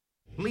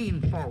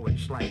Lean forward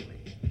slightly.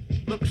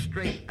 Look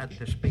straight at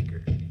the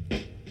speaker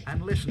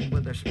and listen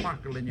with a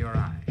sparkle in your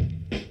eye,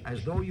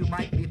 as though you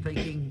might be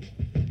thinking,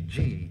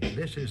 gee,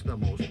 this is the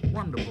most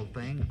wonderful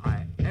thing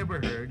I ever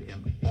heard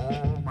in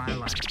all my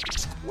life.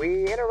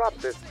 We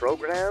interrupt this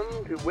program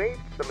to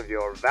waste some of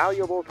your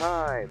valuable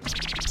time.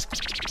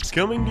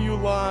 Coming to you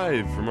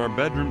live from our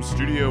bedroom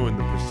studio in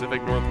the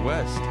Pacific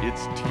Northwest,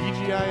 it's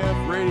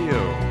TGIF Radio.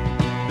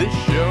 This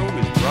show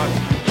is brought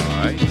to you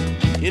by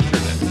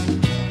internet,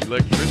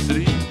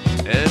 electricity,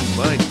 and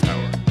mind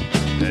power.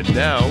 And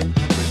now,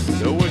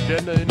 with no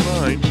agenda in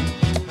mind,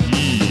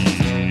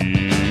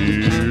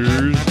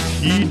 here's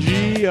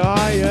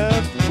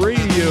TGIF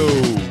Radio.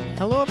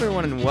 Hello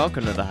everyone and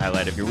welcome to the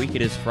highlight of your week.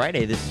 It is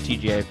Friday. This is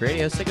TGIF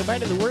Radio. Say goodbye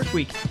to the work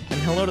week and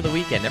hello to the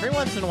weekend. Every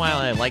once in a while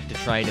I like to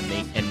try to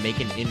make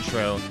an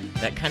intro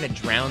that kind of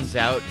drowns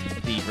out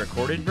the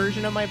recorded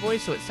version of my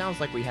voice so it sounds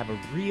like we have a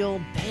real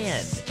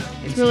band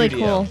in It's really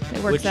studio, cool.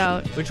 It works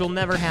out. Which will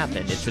never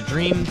happen. It's a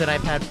dream that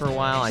I've had for a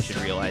while. I should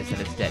realize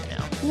that it's dead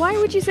now. Why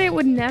would you say it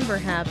would never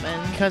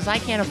happen? Because I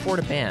can't afford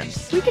a band.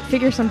 We could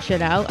figure some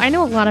shit out. I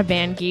know a lot of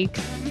band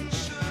geeks.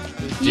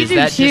 You Does do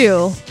that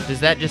too. Does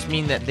that just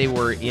mean that they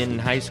were in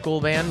high school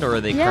band, or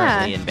are they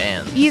currently in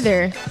bands?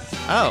 Either.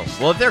 Oh,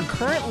 well, if they're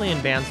currently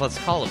in bands, let's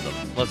call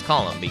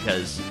them,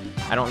 because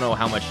I don't know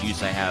how much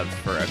use I have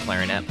for a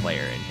clarinet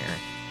player in here.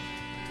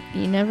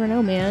 You never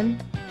know,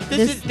 man.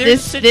 This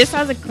This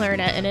has a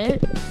clarinet in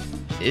it.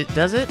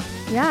 Does it?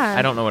 Yeah.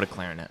 I don't know what a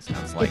clarinet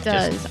sounds like. It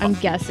does. I'm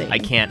guessing. I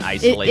can't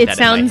isolate it that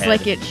sounds in my head.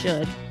 like it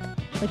should.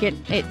 Like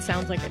it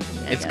sounds like it.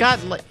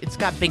 It's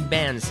got big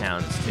band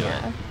sounds to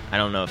it. I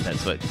don't know if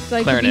that's what So I could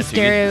be clarinets do.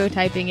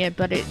 stereotyping it,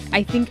 but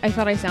I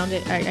thought I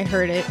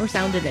heard it or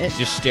sounded it.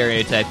 Just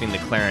stereotyping the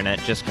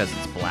clarinet just because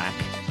it's black.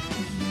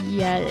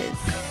 Yes.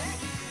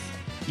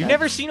 You've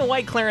never seen a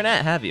white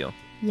clarinet, have you?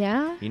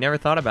 Yeah? You never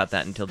thought about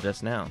that until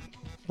just now.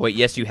 Wait,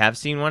 yes, you have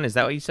seen one? Is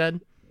that what you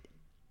said?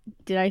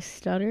 Did I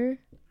stutter?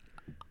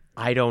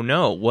 I don't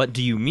know. What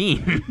do you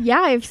mean? Yeah,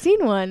 I've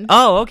seen one.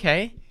 Oh,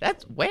 okay.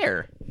 That's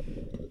where?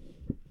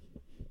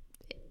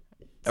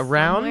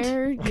 Around?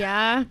 Somewhere,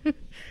 yeah.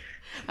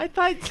 I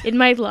thought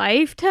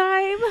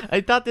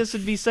this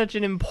would be such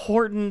an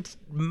important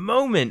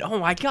moment. Oh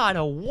my god,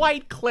 a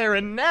white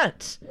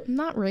clarinet. I'm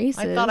not racist.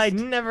 I thought I'd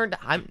never.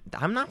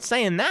 I'm not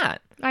saying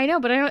that. I know,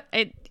 but I'm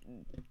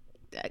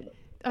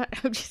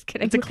just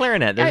kidding. It's a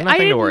clarinet. There's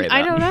nothing to worry about.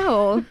 I don't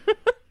know.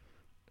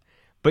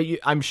 But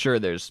I'm sure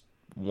there's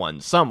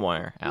one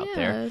somewhere out Yeah.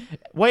 there.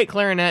 White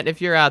clarinet,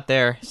 if you're out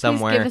there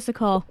somewhere, Please give us a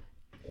call.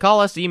 call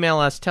us, email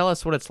us, tell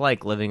us what it's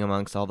like living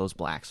amongst all those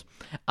blacks.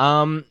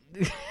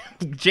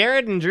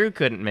 Jared and Drew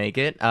couldn't make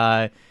it.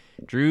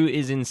 Drew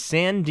is in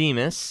San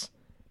Dimas.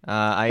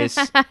 I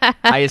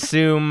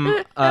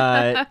assume.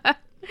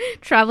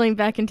 Traveling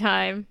back in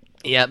time.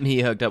 Yep, he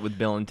hooked up with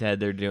Bill and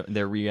Ted. They're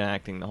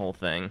reenacting the whole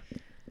thing.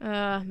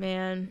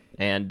 Man.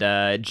 And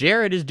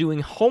Jared is doing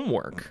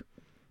homework.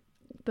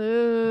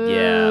 Boo.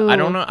 Yeah, I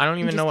don't know. I don't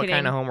even Just know what kidding.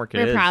 kind of homework it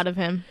We're is. proud of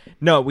him.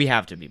 No, we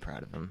have to be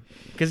proud of him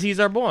because he's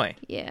our boy.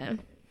 Yeah.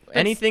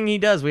 Anything he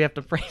does, we have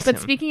to praise him. But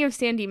speaking of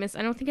San Dimas,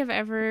 I don't think I've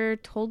ever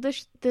told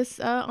this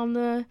on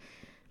the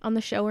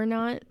show or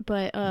not.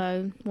 But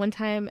one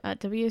time at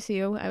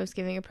WSU, I was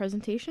giving a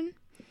presentation,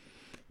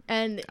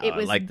 and it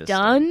was like this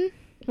done.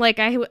 Like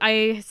I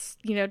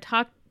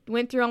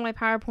went through all my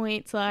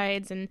PowerPoint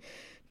slides and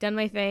done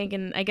my thing,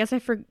 and I guess I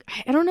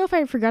don't know if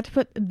I forgot to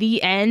put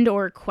the end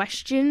or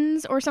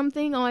questions or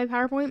something on my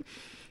PowerPoint.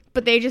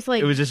 But they just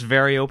it was just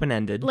very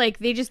open-ended. Like,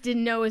 they just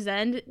didn't know it was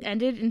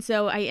ended, and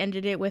so I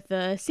ended it with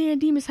the San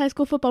Dimas High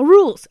School football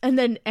rules, and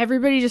then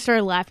everybody just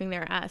started laughing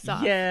their ass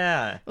off.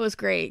 Yeah. It was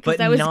great, because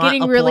But I was not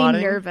getting really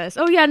applauding? nervous.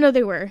 Oh, yeah, no,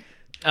 they were.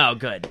 Oh,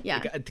 good. Yeah.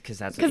 Because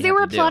that's Because they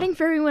were applauding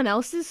for everyone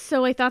else's,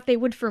 so I thought they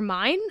would for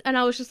mine, and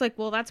I was just like,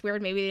 well, that's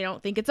weird. Maybe they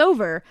don't think it's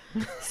over.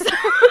 So,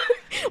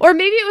 or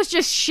maybe it was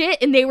just shit,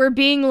 and they were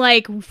being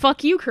like,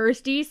 fuck you,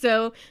 Kirsty,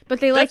 but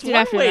they liked it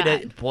after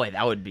that. Boy,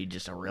 that would be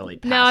just a really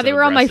No, they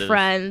were all my passive-aggressive-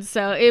 friends,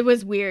 so it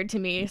was weird to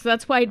me. So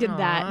that's why I did Aw.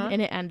 that,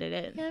 and it ended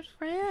it. You had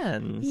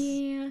friends.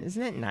 Yeah.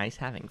 Isn't it nice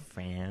having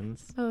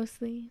friends?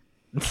 Mostly.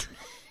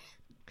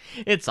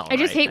 It's all I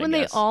just right, hate when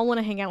they guess. all want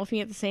to hang out with me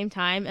at the same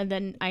time, and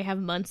then I have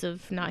months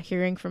of not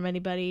hearing from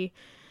anybody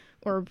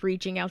or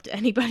reaching out to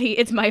anybody.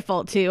 It's my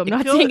fault, too. I'm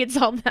not saying it's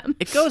all them.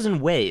 It goes in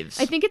waves.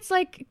 I think it's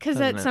like, because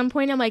Doesn't at it? some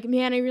point I'm like,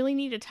 man, I really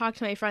need to talk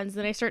to my friends.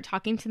 Then I start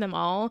talking to them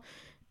all,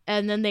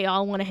 and then they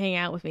all want to hang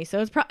out with me. So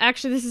it's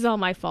actually, this is all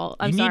my fault.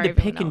 I'm you sorry. need to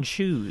pick everyone and else.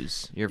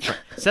 choose your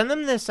friends. Send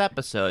them this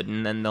episode,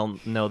 and then they'll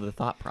know the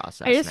thought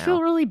process. I just now.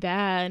 feel really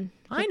bad.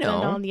 I But then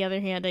know. on the other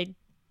hand,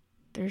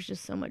 there's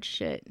just so much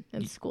shit,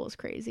 and school is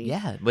crazy.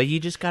 Yeah, but you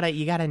just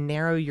gotta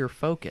narrow your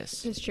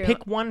focus. It's true.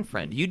 Pick one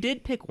friend. You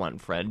did pick one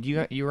friend.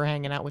 You were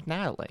hanging out with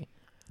Natalie.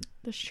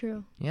 That's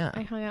true. Yeah.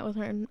 I hung out with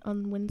her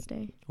on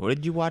Wednesday. What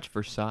did you watch?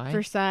 Versailles.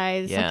 Versailles,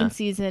 Yeah. second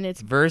season. It's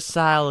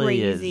Versailles.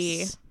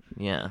 crazy.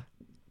 Yeah.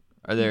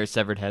 Are there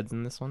severed heads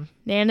in this one?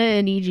 Nana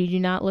and EG, do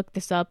not look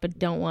this up, but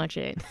don't watch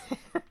it.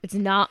 It's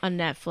not on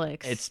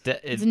Netflix.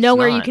 It's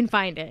nowhere you not. can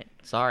find it.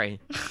 Sorry.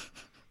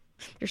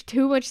 There's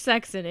too much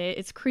sex in it.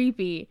 It's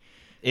creepy.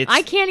 It's,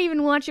 I can't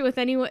even watch it with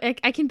anyone.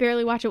 I can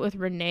barely watch it with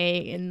Renee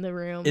in the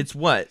room. It's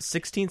what?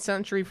 16th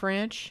century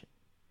French?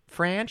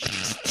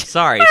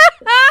 Sorry.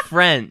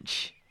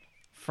 French.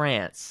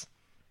 France.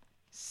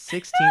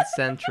 16th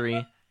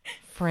century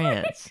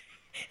France.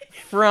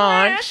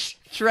 French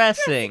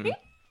dressing.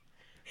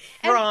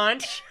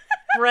 French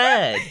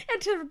bread.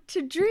 And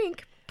to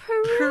drink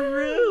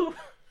Peru.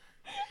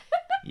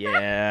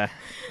 Yeah.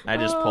 I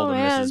just pulled a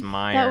man. Mrs.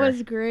 Meyer. That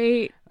was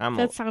great. I'm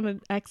That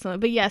sounded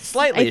excellent. But yes,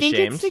 slightly I think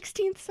ashamed. it's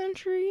 16th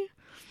century.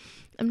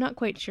 I'm not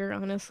quite sure,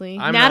 honestly.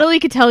 I'm Natalie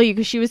could tell you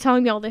because she was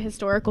telling me all the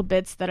historical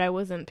bits that I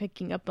wasn't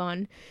picking up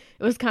on.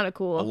 It was kind of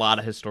cool. a lot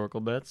of historical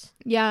bits.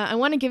 Yeah, I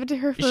want to give it to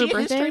her for Is her she a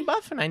birthday. history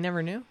buff? And I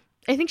never knew.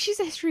 I think she's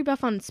a history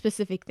buff on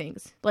specific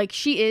things. Like,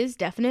 she is,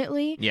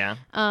 definitely. Yeah.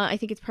 I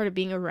think it's part of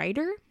being a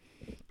writer.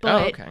 Oh,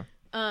 But,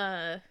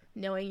 okay.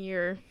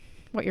 knowing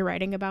what you're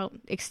writing about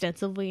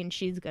extensively, and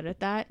she's good at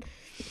that.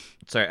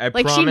 Sorry, I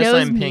Like, she promise knows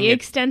I'm paying me it.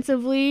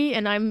 extensively,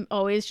 and I'm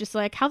always just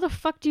like, how the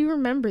fuck do you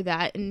remember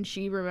that? And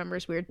she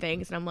remembers weird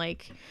things, and I'm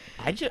like,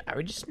 I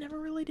just never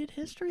really did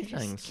history I just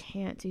things.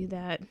 can't do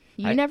that.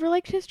 You I- never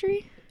liked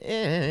history?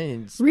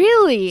 It's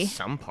Really?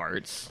 some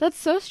parts. That's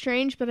so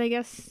strange, but I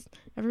guess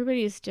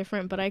everybody is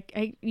different. But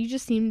you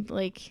just seemed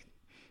like,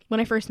 when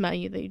I first met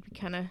you, that you'd be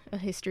kind of a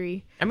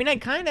history. I mean, I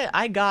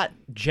got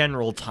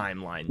general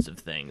timelines of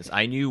things.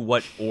 I knew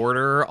what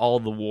order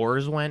all the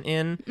wars went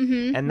in,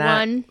 Mm-hmm. and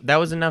One, that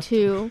was enough.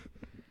 2,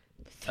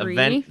 3,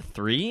 Event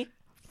 3,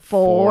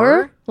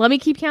 4. Let me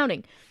keep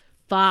counting.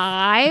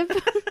 5.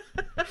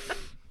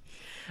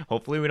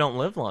 Hopefully, we don't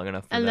live long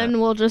enough for And that. then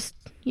we'll just,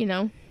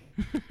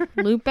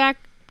 loop back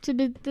to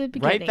the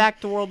beginning. Right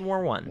back to World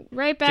War One.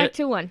 Right back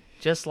to 1.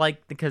 Just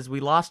like because we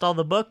lost all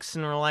the books,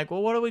 and we're like,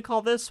 well, what do we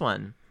call this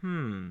one?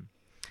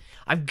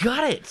 I've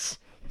got it.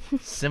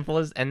 Simple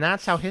as, and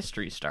that's how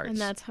history starts. And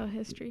that's how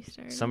history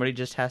started. Somebody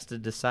just has to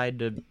decide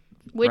to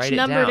Which write it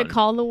number to down.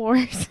 call the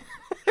wars?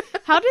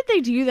 How did they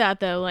do that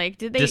though? Like,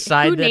 did they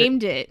Decide who that it-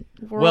 named it?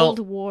 World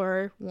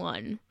War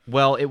One.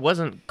 Well, it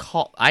wasn't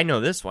called. I know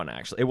this one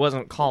actually. It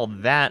wasn't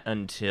called that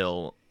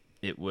until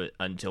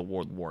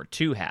World War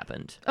II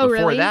happened. Oh,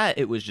 Before really? that,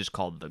 it was just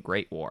called the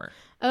Great War.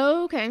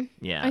 Oh, okay.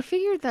 Yeah. I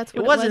figured that's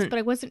what It it was, wasn't- but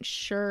I wasn't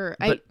sure.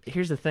 But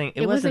here's the thing: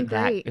 it wasn't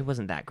great. It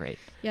wasn't that great.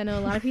 Yeah, no,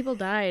 a lot of people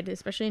died,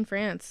 especially in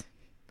France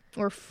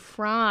or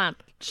France.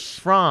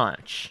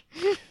 French.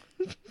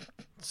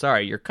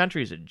 Sorry, your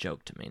country's a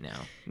joke to me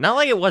now. Not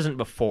like it wasn't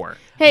before.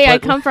 Hey, I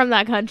but come from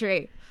that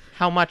country.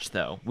 How much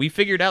though? We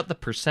figured out the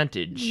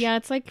percentage. Yeah,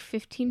 it's like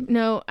 15.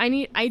 No, I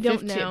don't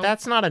 15 know.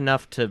 That's not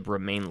enough to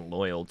remain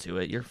loyal to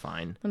it. You're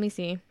fine. Let me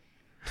see.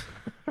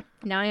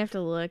 Now I have to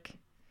look.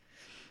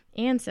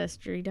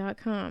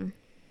 Ancestry.com.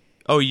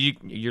 Oh,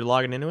 you're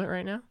logging into it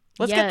right now?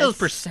 Let's get those Yes.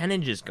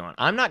 percentages going.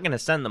 I'm not going to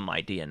send them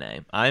my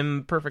DNA.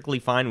 I'm perfectly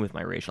fine with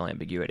my racial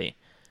ambiguity.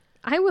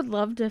 I would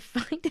love to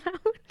find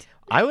out.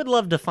 I would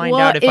love to find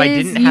What out if I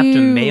is didn't have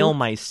to you? mail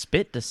my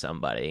spit to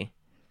somebody.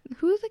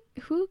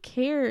 Who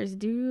cares,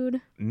 dude?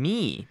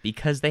 Me,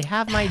 because they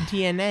have my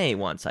DNA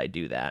once I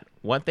do that.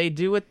 What they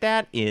do with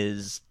that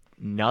is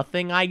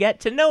nothing I get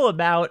to know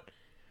about.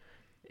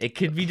 It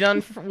could be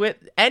done with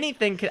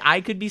anything.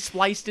 I could be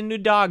spliced into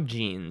dog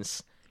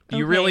genes. Do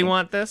you really Okay.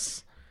 want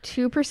this?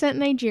 2%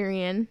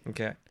 Nigerian,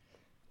 Okay.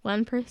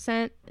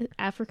 1%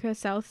 Africa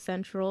South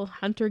Central,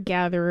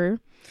 hunter-gatherer.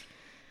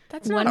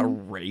 That's not a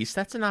race.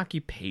 That's an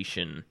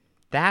occupation.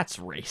 That's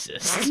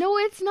racist. No,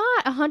 it's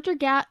not.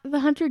 The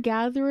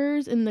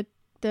hunter-gatherers in the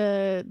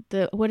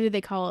what do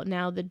they call it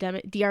now? The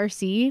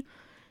DRC?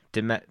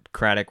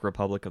 Democratic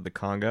Republic of the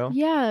Congo.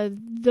 Yeah,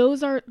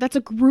 that's a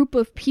group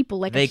of people.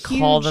 Like They a huge,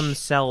 call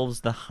themselves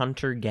the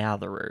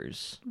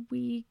hunter-gatherers.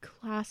 We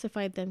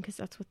classified them because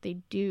that's what they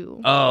do.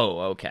 Oh,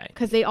 okay.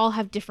 Because they all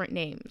have different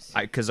names.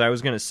 Because I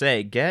was going to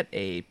say, get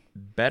a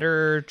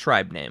better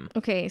tribe name.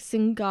 Okay,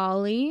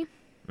 Singali,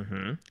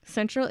 Mm-hmm.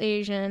 Central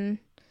Asian,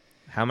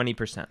 How many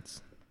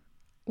percents?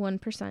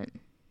 1%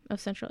 of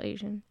Central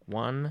Asian,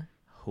 1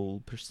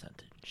 whole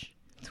percentage.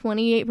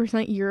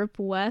 28% Europe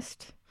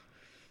West,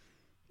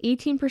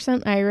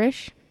 18%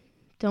 Irish.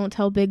 Don't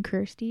tell Big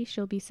Kirsty,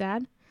 she'll be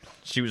sad.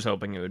 She was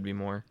hoping it would be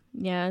more.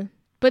 Yeah,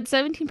 but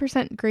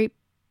 17% Great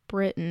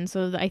Britain,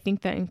 so I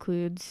think that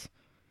includes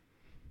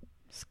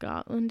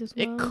Scotland as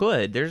well. It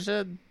could. There's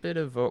a bit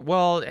of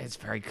well, it's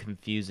very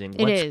confusing.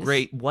 It What's is.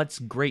 great? What's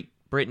Great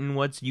Britain?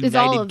 What's It's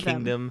all United of them.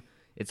 Kingdom?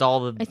 It's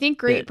all the I think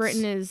Great bits.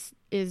 Britain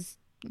is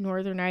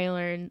Northern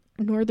Ireland,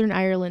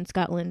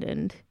 Scotland,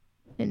 and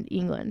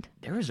England.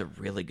 There was a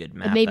really good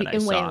map Maybe that I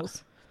in saw.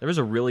 Wales. There was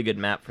a really good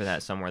map for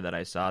that somewhere that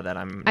I saw that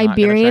I'm not gonna try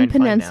Iberian and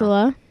find now.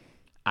 Peninsula.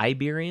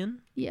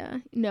 Iberian? Yeah.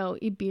 No,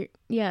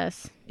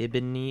 yes.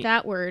 Ibni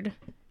That word.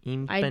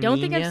 I don't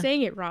think I'm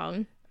saying it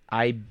wrong.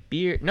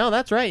 No,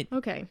 that's right.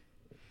 Okay.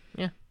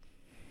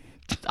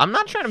 I'm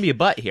not trying to be a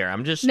butt here.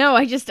 I'm just No,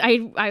 I was it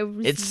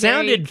very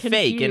sounded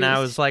fake and I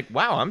confused. was like,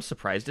 wow, I'm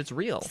surprised it's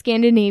real.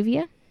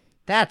 Scandinavia,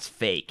 That's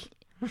fake.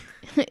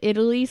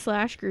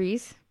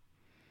 Italy/Greece,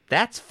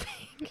 That's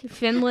fake.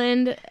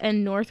 Finland,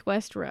 and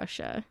Northwest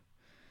Russia.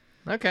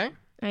 Okay.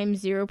 I'm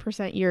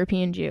 0%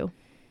 European Jew.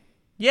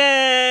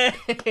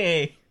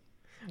 Yay!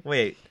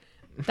 Wait.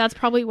 That's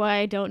probably why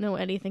I don't know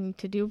anything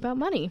to do about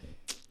money.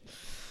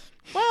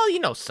 Well, you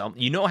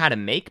know how to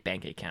make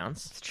bank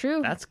accounts. It's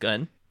true. That's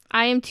good.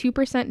 I am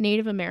 2%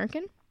 Native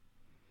American.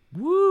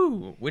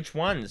 Woo! Which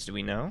ones do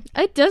we know?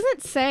 It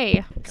doesn't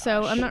say,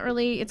 so Gosh. I'm not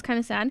really. It's kind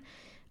of sad.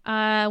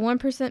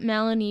 1%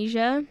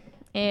 Melanesia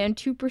and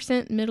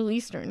 2% Middle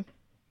Eastern.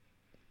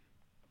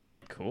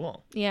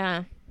 Cool.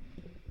 Yeah,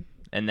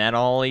 And that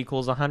all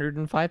equals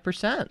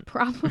 105%.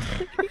 probably.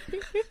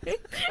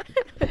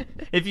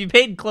 If you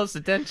paid close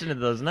attention to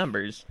those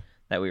numbers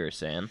that we were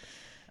saying.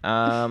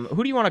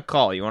 Who do you want to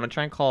call? You want to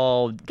try and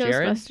call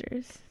Jared?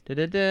 Ghostbusters.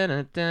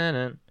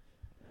 Da-da-da-da-da-da.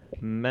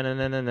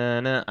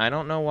 Ma-na-na-na-na-na. I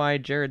don't know why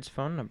Jared's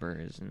phone number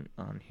isn't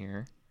on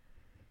here.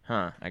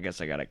 Huh, I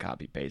guess I gotta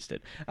copy paste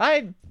it.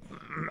 I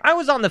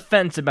was on the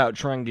fence about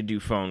trying to do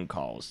phone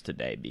calls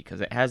today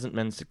because it hasn't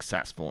been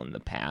successful in the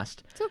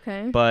past. It's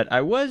okay. But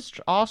I was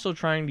also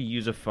trying to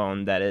use a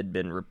phone that had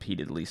been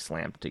repeatedly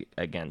slammed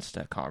against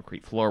a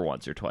concrete floor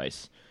once or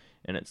twice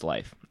in its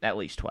life. At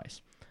least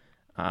twice.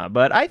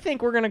 But I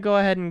think we're going to go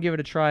ahead and give it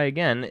a try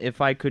again.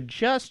 If I could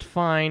just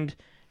find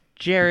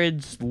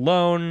Jared's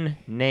lone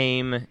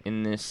name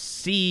in this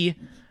sea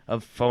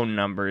of phone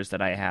numbers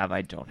that I have.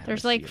 I don't have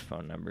There's a like sea of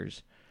phone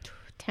numbers.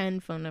 10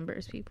 phone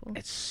numbers, people.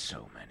 It's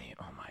so many.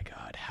 Oh my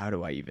god. How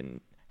do I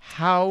even...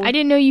 How... I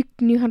didn't know you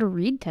knew how to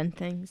read 10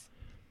 things.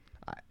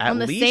 At on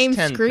the least same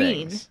 10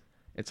 screen. things.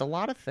 It's a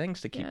lot of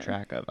things to keep Yeah.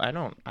 track of.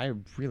 I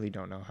really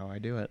don't know how I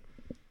do it.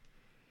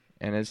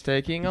 And it's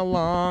taking a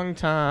long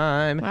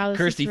time. Wow, this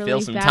Kirsty, is really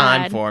fill some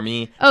time bad. for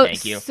me. Oh,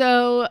 Thank you.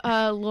 so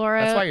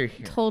Laura That's why you're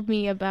here. told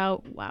me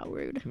about... Wow,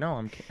 rude. No,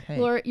 I'm hey.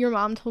 Laura, your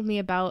mom told me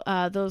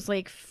about those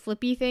like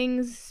flippy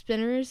things,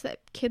 spinners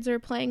that kids are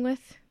playing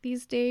with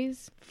these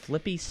days.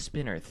 Flippy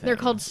spinner things. They're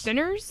called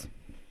spinners,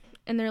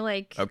 and they're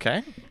like...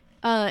 Okay.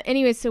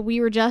 Anyway, so we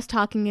were just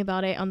talking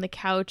about it on the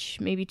couch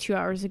maybe 2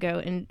 hours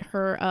ago, and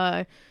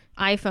her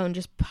iPhone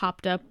just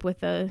popped up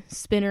with a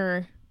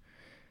spinner,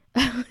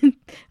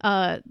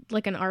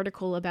 like an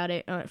article about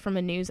it from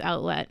a news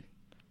outlet.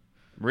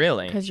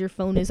 Really? Because your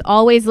phone is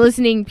always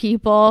listening,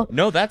 people.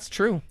 No, that's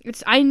true.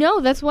 I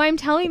know, that's why I'm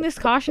telling this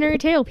cautionary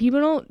tale.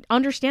 People don't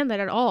understand that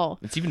at all.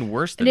 It's even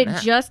worse than And it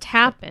that. just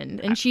happened,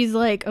 and she's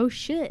like, oh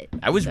shit.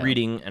 I was So-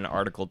 reading an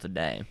article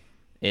today.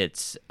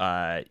 It's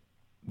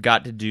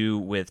got to do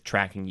with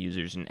tracking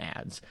users and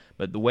ads.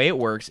 But the way it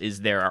works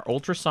is there are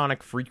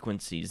ultrasonic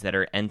frequencies that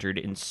are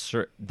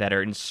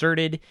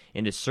inserted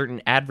into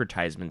certain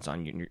advertisements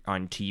on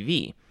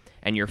TV,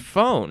 and your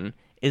phone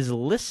is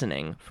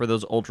listening for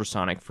those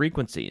ultrasonic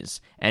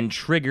frequencies and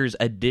triggers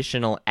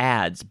additional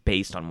ads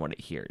based on what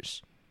it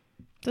hears.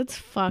 That's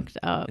fucked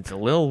up. It's a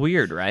little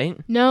weird, right?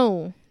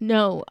 No.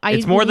 I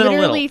It's more than a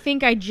literally little.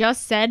 think I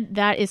just said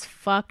that is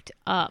fucked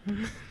up.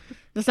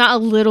 That's not a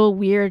little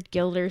weird,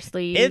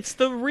 Gildersleeve. It's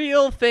the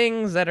real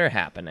things that are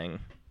happening.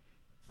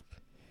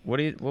 What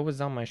was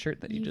on my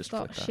shirt that you just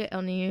thought flipped off? shit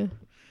on you.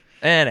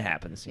 And it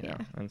happens, you know.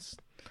 It's,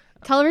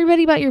 Tell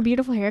everybody about your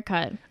beautiful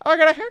haircut. I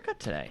got a haircut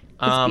today.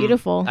 It's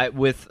beautiful.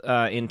 With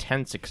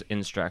intense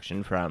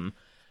instruction from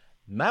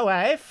my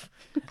wife.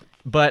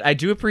 But I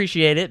do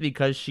appreciate it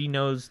because she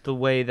knows the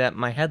way that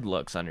my head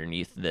looks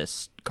underneath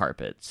this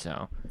carpet.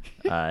 So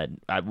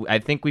I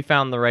think we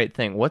found the right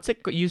thing. What's it?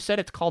 You said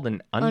it's called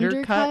an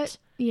undercut?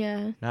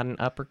 Yeah. Not an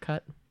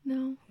uppercut?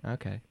 No.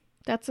 Okay.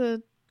 That's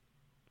a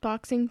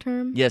boxing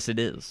term. Yes, it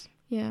is.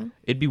 Yeah.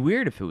 It'd be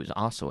weird if it was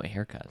also a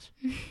haircut.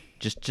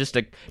 just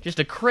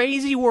a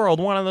crazy world,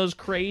 one of those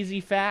crazy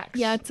facts.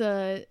 Yeah, it's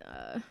a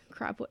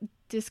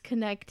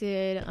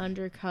disconnected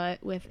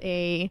undercut with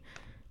a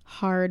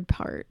hard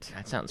part.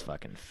 That sounds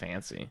fucking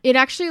fancy. It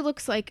actually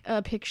looks like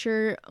a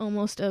picture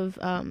almost of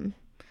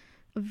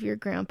your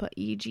grandpa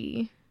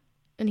E.G.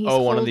 And he's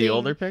one of the holding-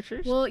 older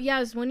pictures? Well, yeah,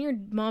 it was one your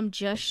mom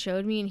just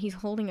showed me, and he's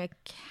holding a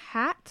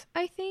cat,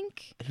 I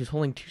think. He's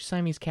holding two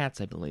Siamese cats,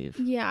 I believe.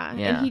 Yeah,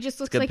 Yeah, and he just it's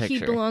a looks good like he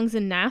picture. belongs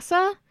in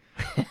NASA.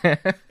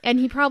 And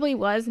he probably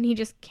was, and he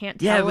just can't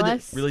tell Yeah, with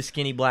us. a really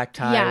skinny black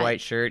tie, Yeah. white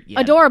shirt. Yeah.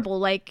 Adorable,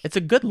 like It's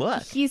a good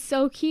look. he's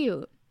so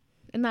cute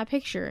in that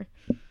picture.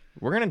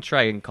 We're going to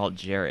try and call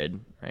Jared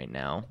right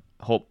now.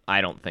 I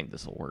don't think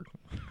this will work.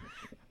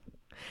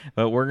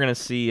 But we're going to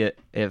see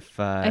if...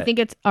 I think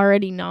it's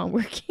already not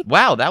working.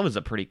 Wow, that was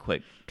a pretty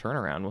quick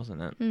turnaround,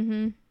 wasn't it?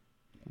 Mm-hmm.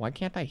 Why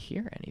can't I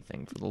hear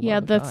anything for the love Yeah,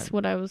 of that's God?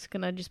 what I was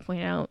gonna just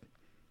point out.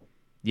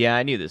 Yeah,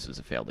 I knew this was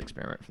a failed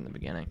experiment from the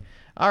beginning.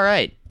 All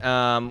right.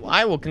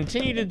 I will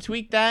continue to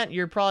tweak that.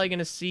 You're probably going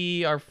to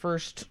see our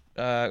first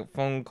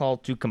phone call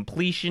to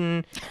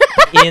completion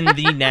in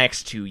the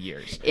next 2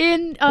 years.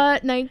 In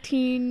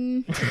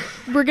 19,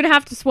 we're gonna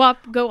have to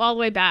go all the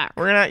way back.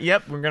 We're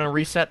gonna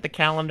reset the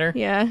calendar.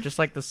 Yeah, Just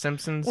like The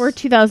Simpsons. or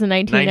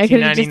 2019. I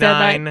could have just said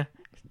that.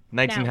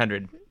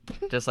 1900.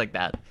 Just like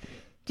that.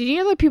 Did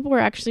you know that people were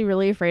actually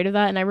really afraid of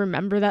that? And I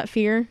remember that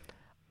fear.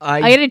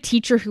 I had a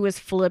teacher who was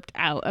flipped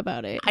out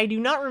about it I do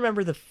not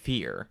remember the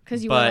fear.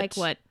 because you were but like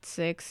what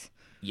 6?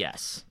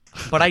 Yes.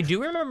 But I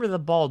do remember the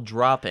ball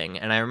dropping,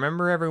 and I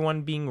remember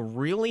everyone being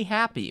really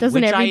happy.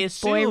 Doesn't which I every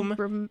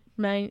assume.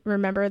 boy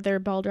remember their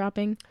ball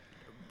dropping?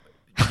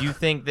 You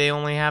think they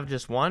only have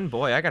just one?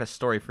 Boy, I got a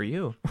story for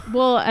you.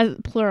 Well, as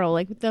plural,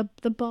 like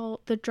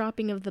the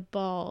dropping of the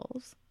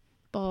balls.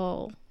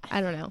 Ball. I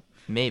don't know.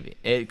 Maybe.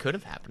 It could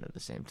have happened at the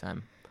same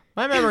time.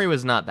 My memory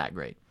was not that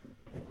great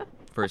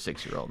for a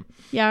 6-year-old.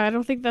 Yeah, I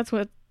don't think that's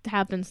what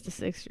happens to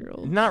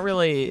 6-year-olds. Not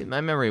really.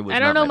 My memory was I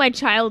don't not know my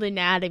child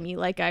anatomy,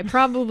 like I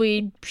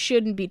probably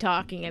shouldn't be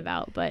talking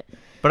about, but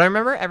But I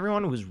remember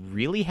everyone was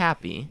really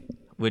happy,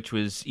 which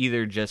was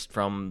either just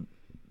from,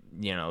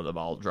 the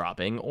ball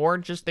dropping, or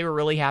just they were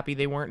really happy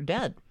they weren't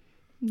dead.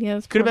 yeah,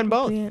 that's Could have been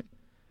probably both. it.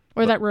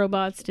 Or that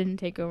robots didn't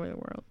take over the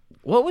world.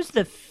 What was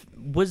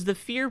was the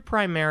fear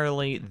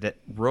primarily that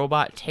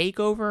robot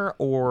takeover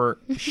or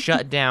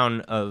shut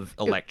down of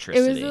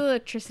electricity? It was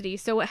electricity.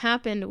 So what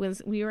happened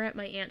was we were at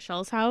my Aunt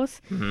Shell's house,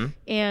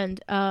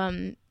 and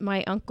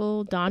my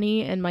uncle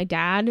Donnie and my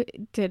dad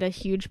did a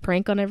huge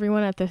prank on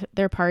everyone at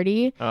their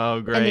party.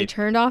 Oh, great. And they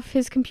turned off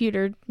his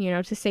computer,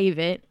 to save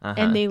it. Uh-huh.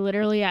 And they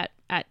literally at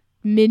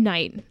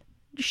midnight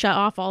shut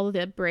off all of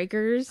the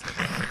breakers,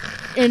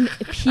 and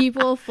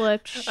people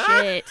flipped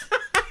shit.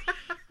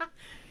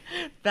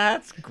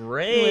 That's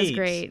great. It was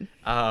great.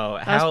 Oh,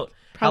 That was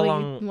probably how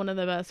long? one of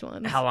the best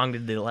ones. How long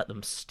did they let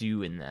them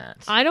stew in that?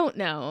 I don't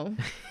know.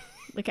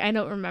 Like, I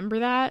don't remember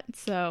that,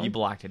 so... You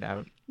blocked it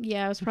out.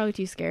 Yeah, it was probably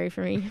too scary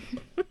for me.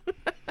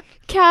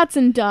 Cats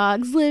and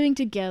dogs living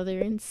together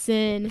in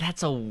sin.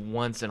 That's a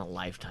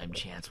once-in-a-lifetime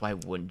chance. Why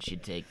wouldn't you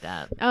take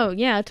that? Oh,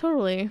 yeah,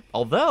 totally.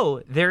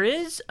 Although, there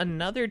is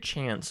another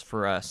chance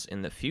for us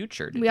in the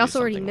future to We do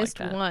also already something missed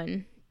like that.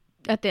 one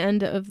at the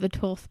end of the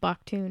 12th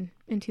Baktun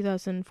in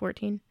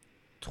 2014.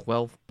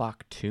 12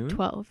 Baktun?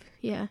 12,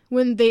 yeah.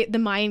 When the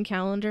Mayan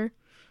calendar.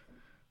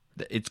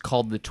 It's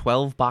called the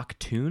 12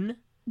 Baktun?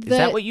 Is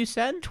that what you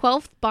said?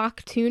 12th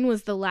Baktun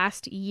was the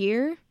last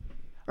year.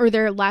 Or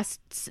their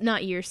last,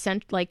 not year,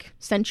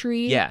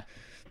 century. Yeah.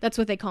 That's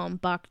what they call them,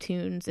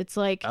 Baktuns. It's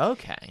like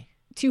Okay.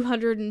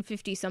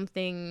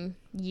 250-something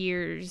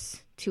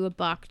years to a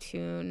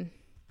Baktun.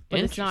 But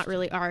it's not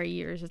really our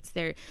years. It's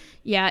their...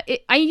 Yeah,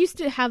 I used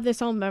to have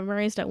this all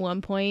memorized at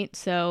one point,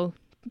 so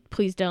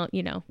please don't,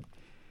 No,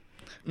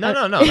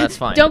 that's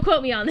fine. Don't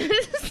quote me on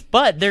this.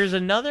 But there's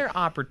another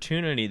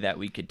opportunity that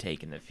we could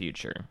take in the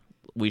future.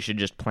 We should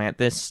just plant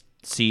this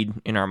seed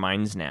in our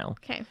minds now.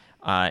 Okay.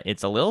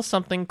 It's a little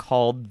something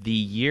called the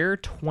year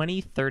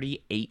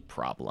 2038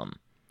 problem.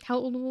 How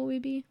old will we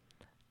be?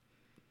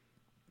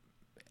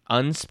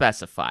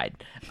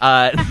 Unspecified.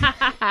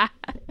 I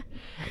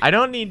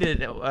don't need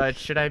to...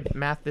 should I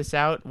math this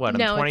out? What,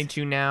 No, I'm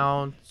 22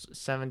 now,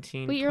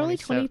 17, Wait, you're only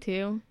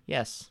 27? 22.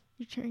 Yes.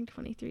 You're turning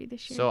 23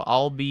 this year. So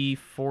I'll be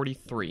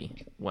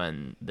 43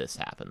 when this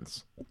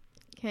happens.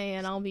 Okay,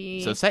 and I'll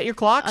be So set your a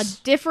clocks.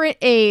 different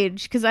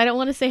age, because I don't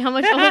want to say how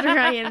much older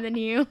I am than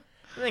you.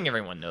 I think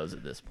everyone knows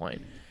at this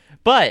point.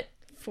 But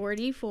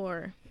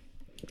 44.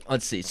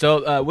 let's see.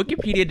 So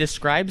Wikipedia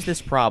describes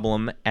this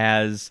problem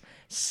as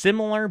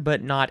similar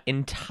but not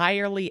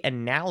entirely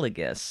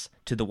analogous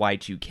to the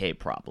Y2K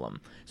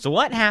problem. So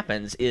what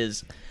happens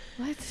is...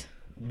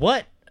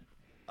 What?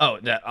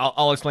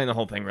 I'll explain the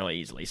whole thing really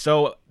easily.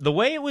 So the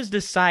way it was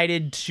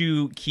decided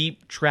to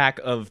keep track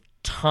of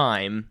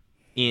time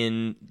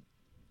in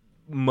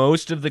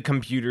most of the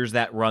computers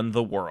that run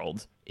the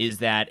world is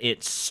that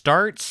it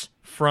starts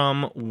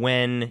from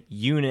when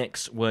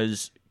Unix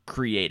was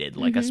created,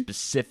 like a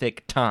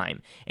specific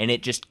time, and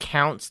it just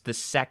counts the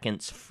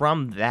seconds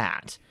from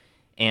that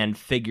and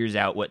figures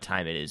out what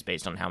time it is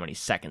based on how many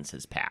seconds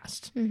has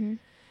passed.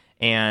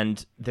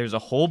 And there's a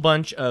whole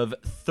bunch of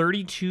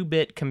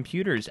 32-bit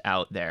computers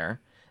out there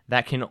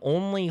that can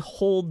only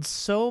hold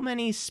so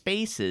many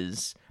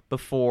spaces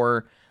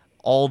before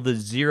all the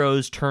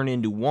zeros turn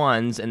into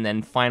ones, and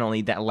then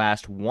finally that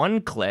last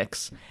one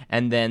clicks,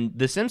 and then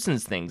the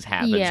Simpsons things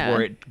happens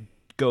where it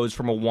goes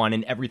from a 1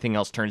 and everything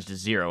else turns to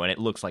 0, and it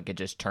looks like it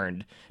just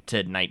turned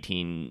to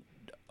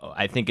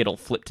I think it'll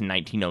flip to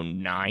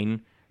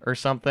 1909 or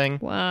something.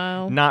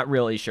 Wow. Not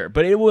really sure,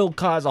 but it will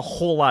cause a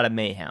whole lot of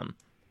mayhem.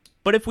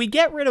 But if we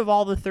get rid of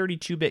all the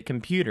 32-bit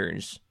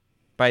computers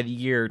by the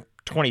year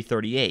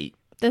 2038,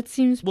 That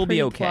seems we'll pretty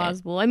be okay.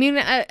 plausible. I mean,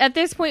 at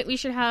this point, we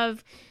should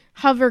have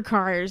hover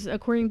cars,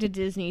 according to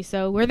Disney.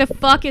 So where the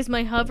fuck is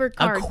my hover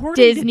car,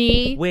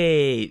 Disney?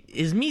 Wait,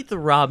 is Meet the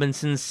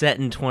Robinsons set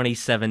in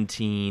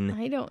 2017?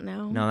 I don't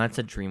know. No, that's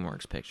a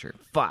DreamWorks picture.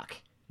 Fuck.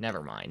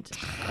 Never mind.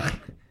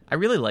 I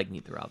really like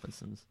Meet the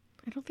Robinsons.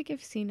 I don't think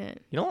I've seen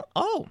it. You know?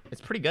 Oh,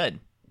 it's pretty good.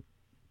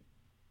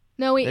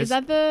 No, wait, is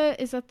that the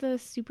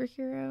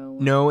superhero?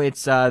 No,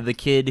 it's the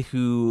kid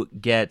who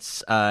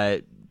gets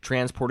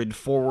transported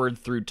forward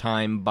through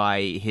time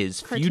by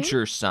his Cartoon?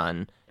 future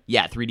son.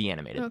 Yeah, 3D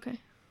animated. Okay.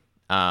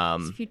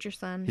 His future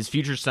son. His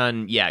future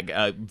son,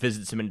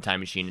 visits him in a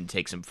time machine and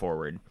takes him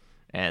forward,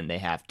 and they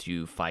have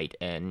to fight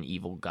an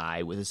evil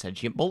guy with a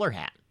sentient bowler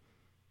hat.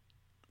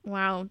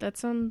 Wow, that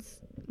sounds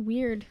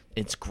weird.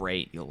 It's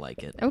great. You'll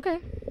like it. Okay.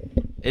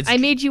 It's I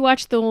made you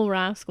watch The Old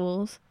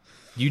Rascals.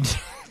 you.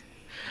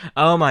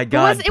 Oh my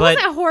god! It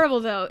wasn't horrible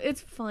though.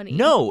 It's funny.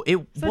 No,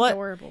 It's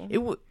adorable.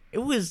 It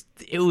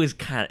was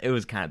kind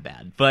of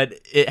bad, but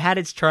it had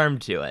its charm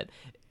to it.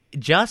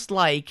 Just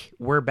like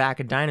We're Back,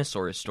 a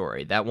Dinosaur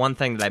Story, that one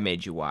thing that I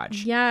made you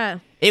watch. Yeah.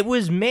 It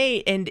was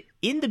made, and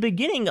in the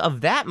beginning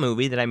of that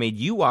movie that I made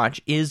you watch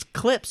is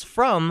clips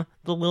from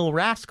the Little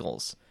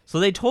Rascals. So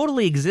they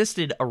totally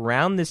existed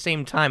around the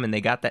same time, and they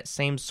got that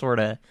same sort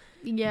of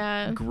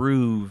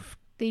groove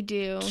They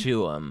do.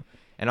 to them.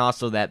 And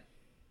also that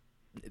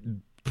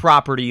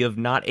property of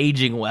not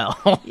aging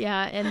well.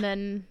 Yeah, and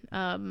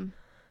then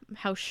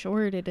how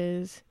short it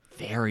is.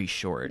 Very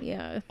short.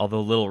 Yeah.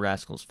 Although Little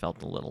Rascals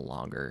felt a little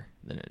longer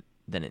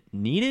than it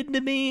needed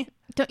to be.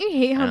 Don't you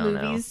hate how I don't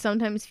movies know.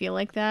 sometimes feel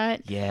like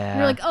that? Yeah.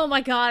 You're like, oh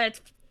my god,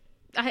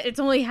 it's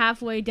only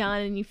halfway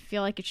done, and you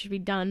feel like it should be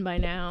done by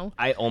now.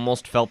 I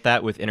almost felt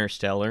that with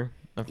Interstellar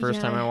the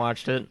first time I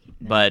watched it,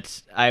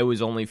 but I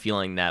was only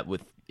feeling that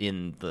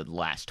within the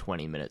last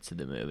 20 minutes of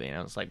the movie, and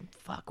I was like,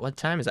 fuck, what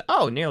time is it?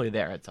 Oh, nearly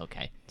there. It's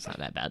okay. It's not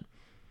that bad.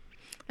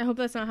 I hope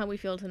that's not how we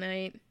feel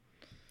tonight.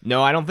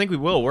 No, I don't think we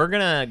will. We're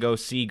going to go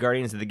see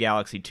Guardians of the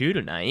Galaxy 2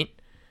 tonight.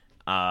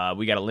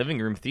 We got a living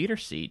room theater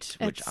seat,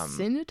 which At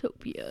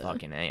Cinetopia.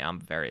 fucking A. I'm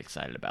very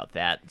excited about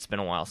that. It's been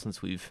a while since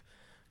we've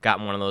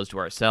gotten one of those to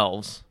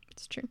ourselves.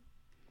 It's true.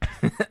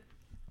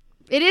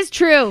 It is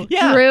true.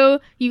 Yeah. Drew,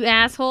 you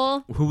asshole.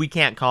 Who we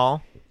can't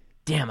call.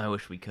 Damn, I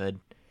wish we could.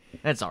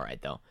 That's all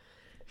right, though.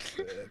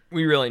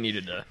 We really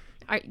needed to...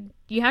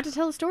 You have to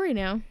tell a story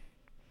now.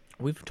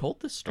 We've told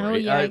this story. Oh,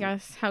 yeah, I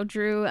guess. How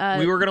Drew...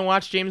 we were going to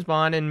watch James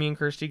Bond, and me and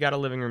Kirsty got a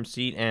living room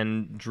seat,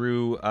 and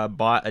Drew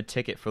bought a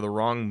ticket for the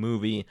wrong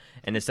movie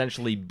and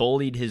essentially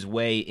bullied his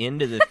way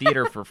into the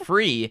theater for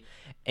free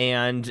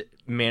and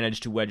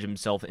managed to wedge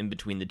himself in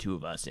between the two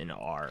of us in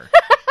our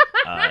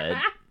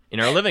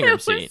living room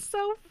It seat. was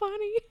so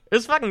funny. It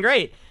was fucking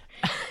great.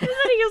 And then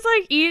he was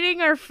like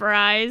eating our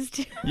fries.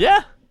 Too.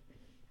 Yeah.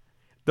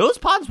 Those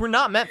pods were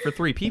not meant for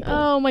 3 people.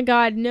 Oh my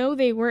god, no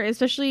they weren't.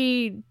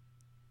 Especially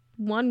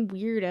one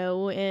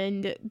weirdo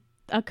and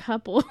a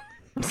couple.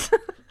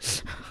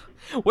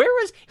 Where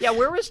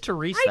was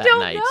Therese I that don't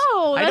night?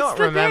 know. I That's don't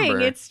the remember.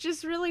 thing. It's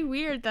just really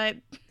weird that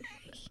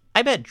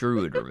I bet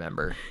Drew would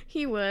remember.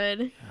 he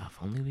would. Oh, if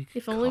only we could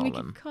If only call we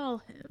him. could call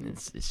him.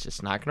 It's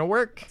just not going to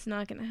work. It's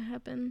not gonna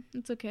happen.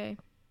 It's okay.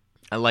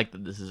 I like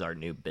that this is our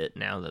new bit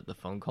now that the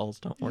phone calls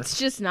don't work. It's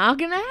just not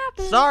gonna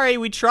happen. Sorry,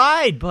 we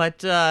tried,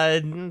 but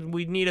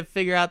we need to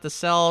figure out the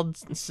cell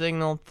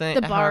signal thing.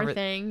 The bar however,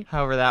 thing.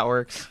 However that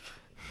works.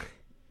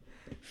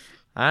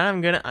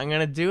 I'm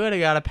gonna do it. I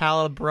got a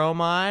pallet of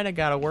bromide. I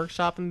got a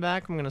workshop in the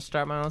back. I'm gonna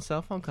start my own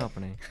cell phone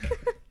company.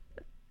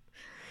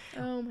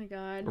 Oh my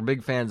god. We're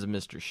big fans of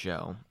Mr.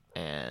 Show,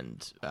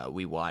 and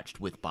we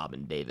watched With Bob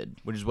and David,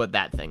 which is what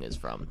that thing is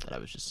from that I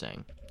was just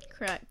saying.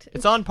 Correct.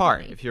 It's on par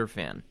if you're a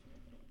fan.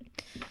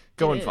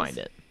 Go It and is. find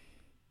it.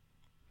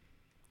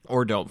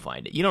 Or don't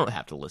find it. You don't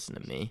have to listen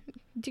to me.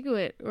 Do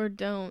it or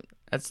don't.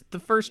 That's the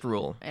first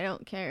rule. I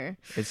don't care.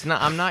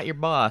 I'm not your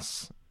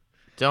boss.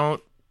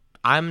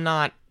 I'm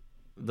not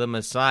the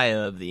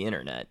messiah of the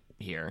internet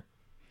here.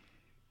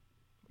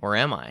 Or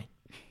am I?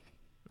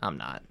 I'm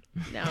not.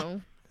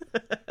 No.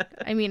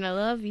 I mean, I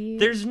love you.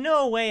 There's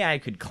no way I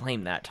could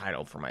claim that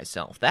title for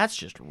myself. That's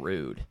just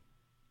rude.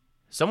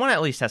 Someone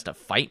at least has to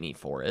fight me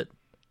for it.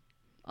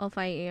 I'll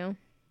fight you.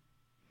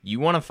 You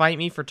want to fight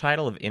me for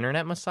title of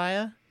Internet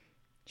Messiah?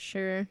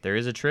 Sure. There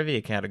is a trivia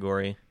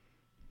category.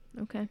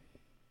 Okay.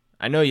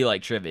 I know you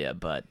like trivia,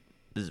 but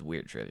this is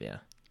weird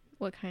trivia.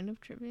 What kind of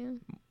trivia?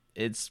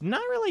 It's not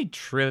really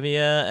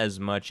trivia as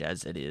much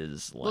as it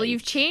is like... Well,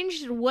 you've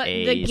changed what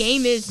the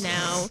game is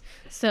now,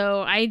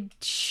 so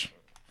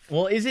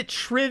Well, is it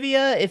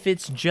trivia if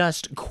it's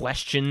just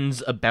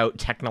questions about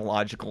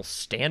technological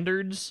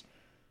standards?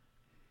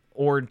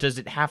 Or does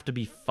it have to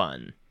be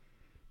fun?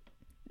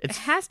 It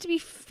has to be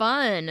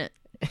fun.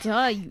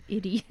 Duh, you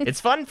idiot.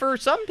 It's fun for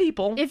some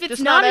people. If it's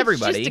just not,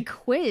 everybody. it's just a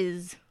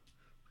quiz.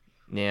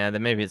 Yeah,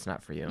 then maybe it's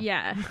not for you.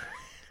 Yeah.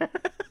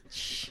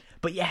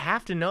 But you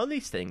have to know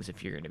these things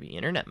if you're going to be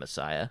Internet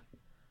Messiah.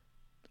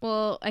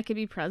 Well, I could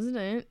be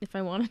president if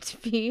I wanted to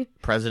be.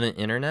 President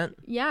Internet?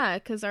 Yeah,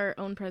 because our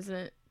own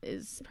president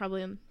is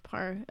probably on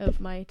par of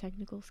my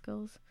technical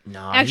skills.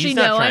 No, Actually, he's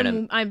not no, trying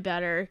to... I'm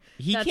better.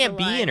 He That's can't a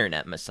be lie.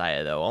 Internet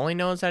Messiah, though. All he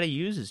knows how to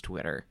use is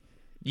Twitter.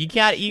 You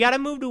got to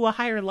move to a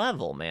higher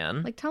level,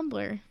 man. Like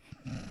Tumblr.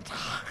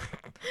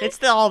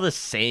 It's all the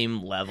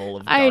same level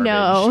of garbage. I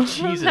know.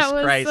 Jesus That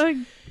was Christ. That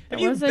Have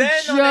you was a been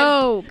on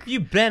joke. have you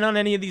been on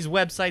any of these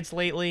websites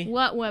lately?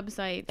 What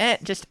website?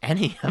 Just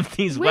any of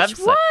these Which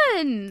websites.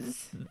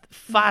 ones?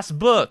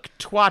 Facebook,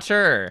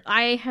 Twitter.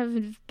 I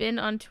have been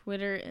on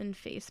Twitter and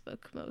Facebook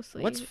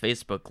mostly. What's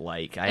Facebook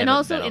like? I And haven't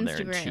also been on there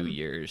in Instagram. 2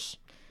 years.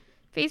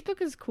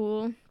 Facebook is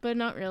cool, but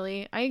not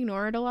really. I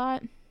ignore it a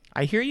lot.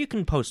 I hear you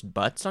can post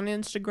butts on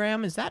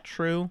Instagram. Is that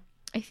true?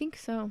 I think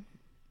so.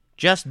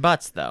 Just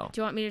butts, though.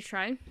 Do you want me to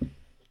try?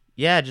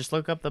 Yeah, just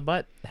look up the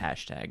butt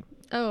hashtag.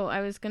 Oh,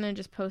 I was gonna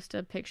just post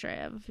a picture I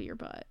have of your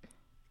butt.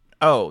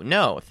 Oh,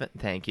 no.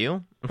 Thank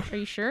you. Are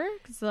you sure?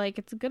 Because, like,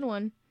 it's a good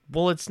one.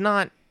 Well, it's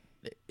not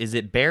is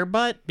it bare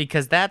butt?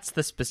 Because that's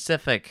the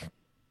specific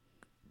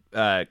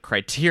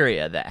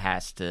criteria that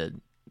has to.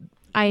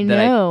 I that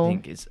know. I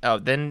think is. Oh,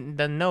 then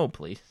no,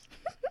 please.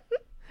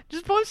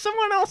 Just post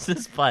someone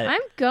else's butt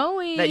I'm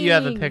going. that you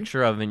have a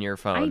picture of in your I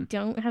phone.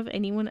 don't have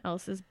anyone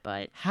else's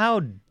butt. How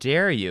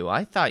dare you?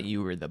 I thought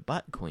you were the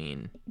butt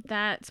queen.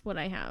 That's what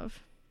I have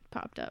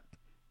popped up.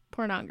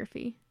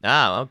 Pornography.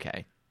 Oh,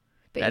 okay.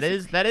 Basically.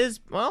 That is.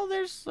 Well,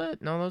 there's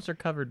no. Those are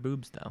covered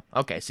boobs though.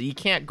 Okay, so you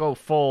can't go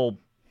full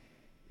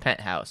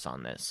penthouse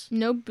on this.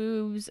 No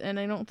boobs, and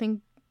I don't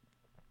think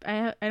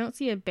I don't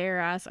see a bare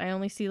ass. I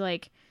only see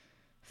like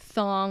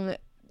thong,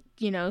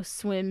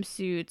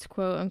 swimsuits,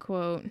 quote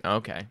unquote.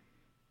 Okay.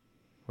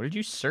 What did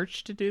you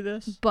search to do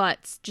this?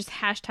 Butts, just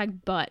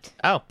hashtag butt.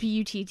 Oh.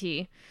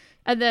 BUTT.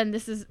 And then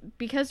this is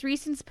because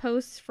recent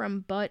posts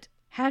from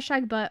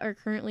hashtag butt are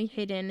currently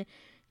hidden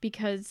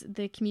because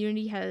the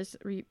community has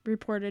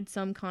reported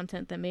some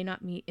content that may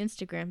not meet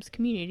Instagram's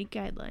community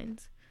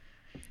guidelines.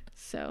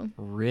 So.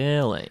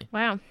 Really?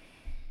 Wow.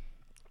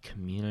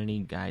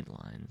 Community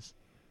guidelines.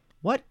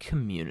 What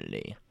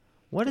community?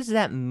 What does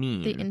that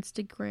mean? The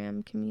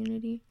Instagram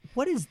community.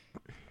 What is...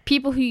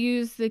 People who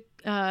use the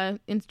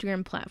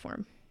Instagram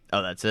platform.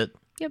 Oh, that's it?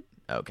 Yep.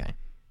 Okay.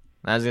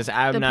 I was going to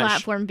say, the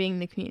platform being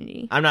the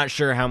community. I'm not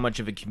sure how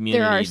much of a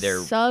community there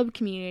are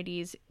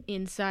sub-communities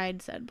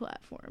inside said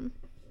platform.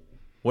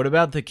 What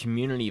about the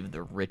community of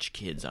the rich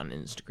kids on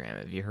Instagram?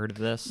 Have you heard of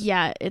this?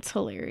 Yeah, it's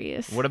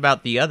hilarious. What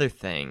about the other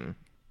thing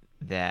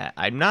that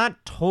I'm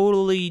not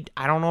totally...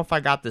 I don't know if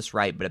I got this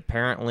right, but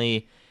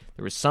apparently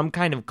there was some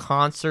kind of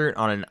concert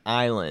on an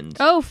island.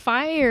 Oh,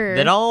 fire.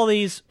 That all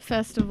these...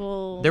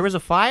 Festival. There was a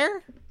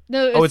fire?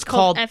 No, it's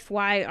called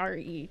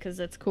FYRE because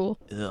it's cool.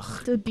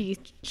 Ugh. The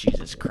beach.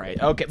 Jesus Christ.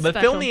 Okay, but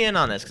Special. fill me in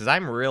on this because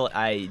I'm real.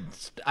 I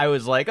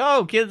was like,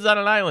 oh, kids on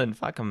an island.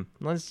 Fuck them.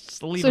 Let's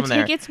just leave them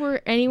there. So tickets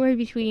were anywhere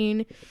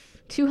between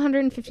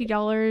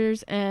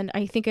 $250 and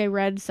I think I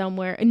read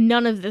somewhere. And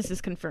none of this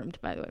is confirmed,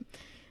 by the way.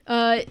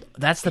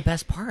 That's the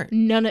best part.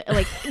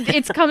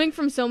 It's coming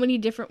from so many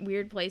different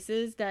weird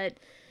places that.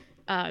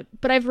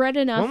 But I've read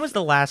enough. When was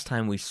the last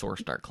time we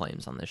sourced our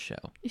claims on this show?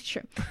 It's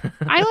true.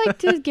 I like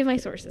to give my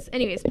sources.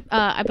 Anyways,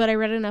 but I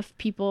read enough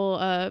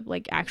people,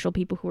 like actual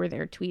people who were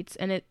there, tweets,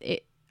 and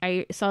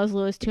I saw as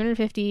low as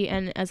 $250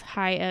 and as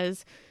high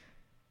as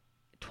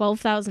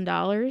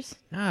 $12,000.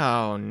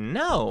 Oh,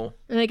 no.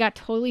 And they got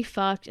totally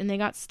fucked, and they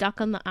got stuck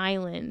on the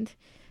island,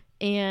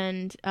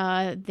 and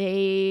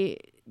they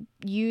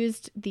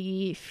used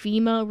the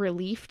FEMA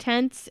relief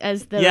tents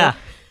as the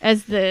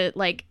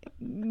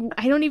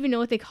I don't even know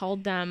what they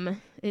called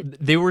them.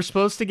 They were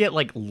supposed to get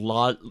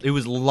it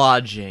was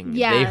lodging.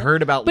 Yeah, they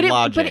heard about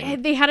lodging.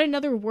 But they had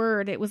another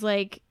word. It was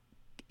like,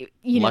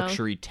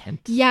 luxury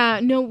tent. Yeah,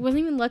 no, it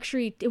wasn't even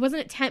luxury. It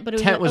wasn't a tent, but it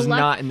was tent was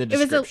not in the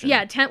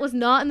description. Tent was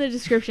not in the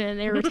description, and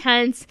they were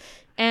tents,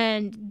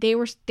 and they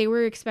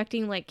were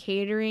expecting like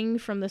catering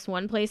from this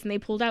one place, and they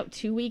pulled out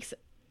 2 weeks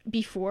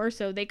before,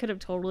 so they could have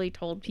totally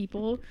told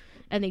people,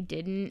 and they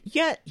didn't.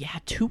 Yeah,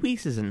 2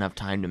 weeks is enough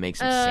time to make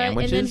some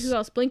sandwiches. And then who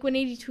else?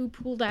 Blink-182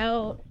 pulled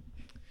out.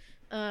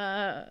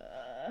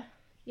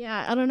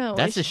 Yeah, I don't know.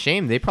 That's a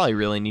shame. They probably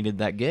really needed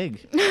that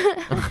gig.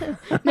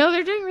 No,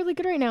 they're doing really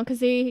good right now because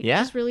they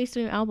just released a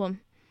new album.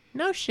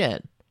 No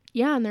shit.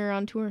 Yeah, and they're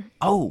on tour.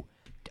 Oh,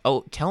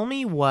 tell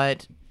me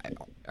what.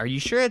 Are you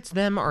sure it's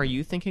them, or are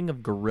you thinking of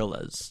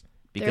Gorillaz?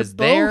 Because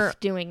they're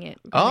both doing it.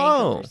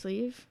 Oh.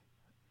 Sleeve.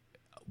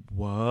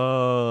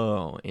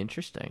 Whoa,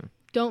 interesting.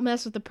 Don't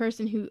mess with the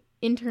person who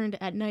interned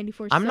at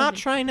 94.7. I'm not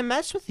trying to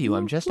mess with you.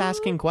 I'm just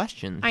asking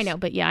questions. I know,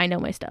 but yeah, I know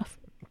my stuff.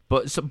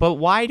 But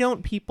why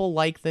don't people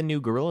like the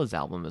new Gorillaz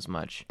album as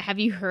much? Have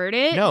you heard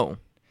it? No.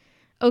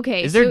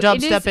 Okay. Is there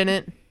dubstep in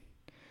it?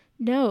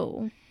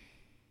 No.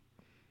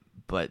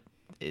 But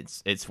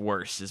it's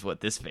worse, is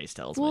what this face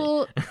tells me.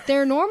 Well,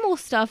 their normal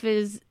stuff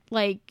is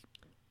like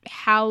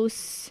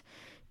house,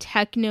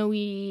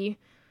 techno-y,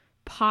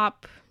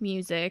 pop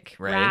music,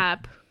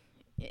 rap,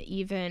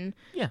 even.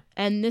 Yeah.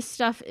 And this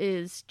stuff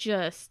is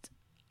just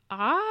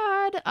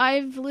odd.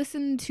 I've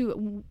listened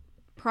to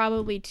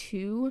probably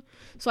 2,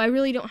 so I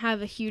really don't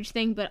have a huge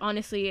thing, but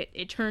honestly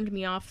it turned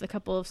me off the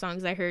couple of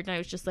songs I heard, and I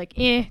was just like,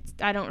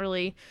 I don't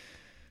really.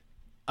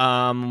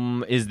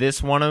 Is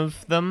this one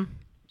of them?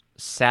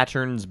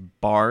 Saturn's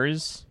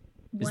Bars?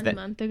 1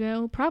 month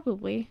ago,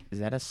 probably. Is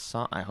that a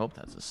song? I hope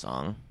that's a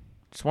song.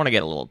 Just want to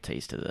get a little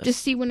taste of this.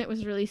 Just see when it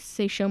was released.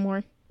 Say show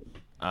more.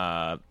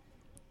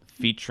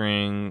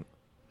 Featuring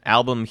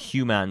album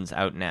Humans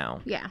out now.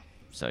 Yeah.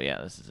 So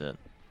yeah, this is it.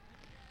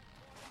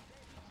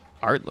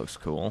 Art looks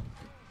cool.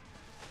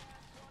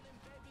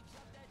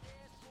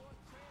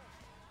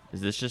 Is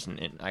this just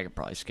I could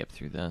probably skip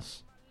through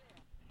this.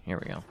 Here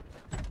we go.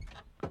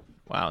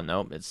 Wow,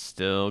 nope, it's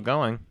still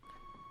going.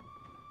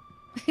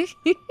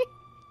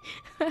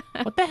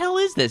 What the hell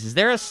is this? Is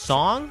there a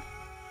song?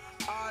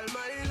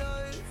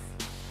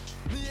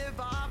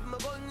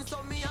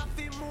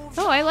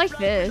 Oh, I like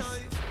this.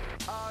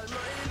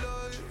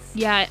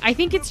 Yeah, I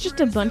think it's just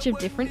a bunch of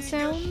different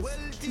sounds,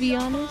 to be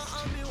honest.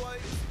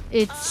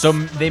 So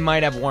they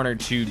might have one or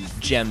two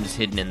gems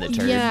hidden in the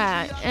turd.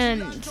 Yeah,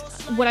 and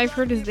what I've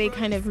heard is they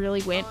kind of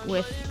really went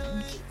with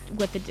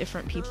what the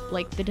different people,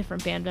 like the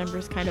different band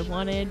members kind of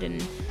wanted,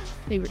 and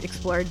they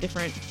explored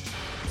different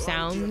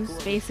sounds,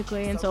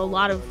 basically. And so a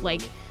lot of,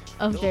 like,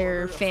 of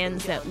their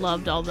fans that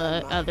loved all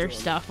the other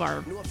stuff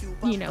are,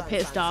 you know,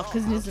 pissed off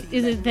because it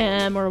isn't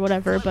them or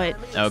whatever. But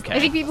Okay. I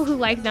think people who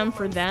like them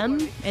for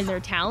them and their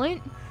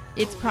talent,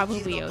 it's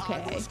probably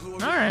okay. All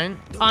right.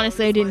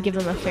 Honestly, I didn't give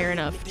them a fair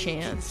enough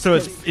chance. So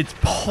it's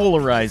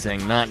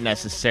polarizing, not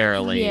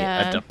necessarily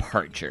Yeah. a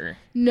departure.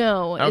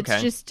 No, Okay.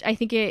 it's just, I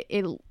think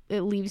it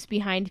leaves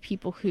behind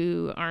people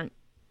who aren't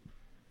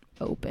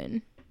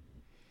open.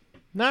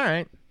 All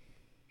right.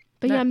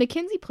 But That- yeah,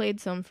 Mackenzie played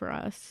some for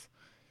us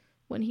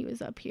when he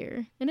was up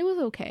here, and it was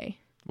okay.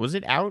 Was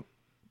it out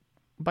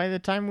by the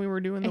time we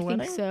were doing the I wedding?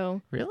 think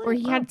so. Really? Or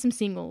he Wow. had some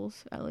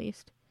singles, at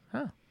least.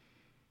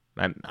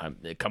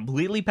 It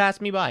completely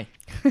passed me by.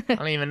 I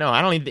don't even know.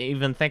 I don't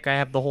even think I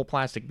have the whole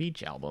Plastic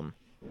Beach album.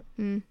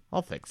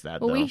 I'll fix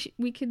that, Well, though.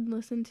 we could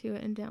listen to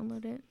it and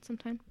download it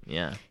sometime.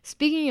 Yeah.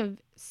 Speaking of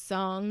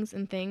songs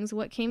and things,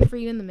 what came for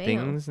you in the mail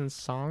Things and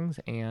songs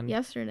and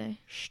yesterday?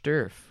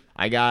 Sturf.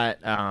 I got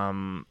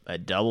a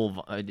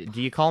double...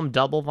 do you call them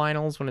double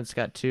vinyls when it's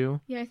got two?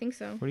 Yeah, I think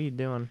so. What are you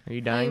doing? Are you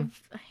I dying?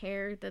 have a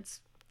hair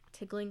that's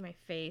tickling my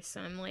face,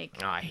 so I'm like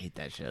Oh, I hate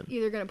that shit.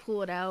 either gonna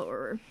pull it out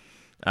or...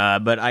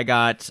 But I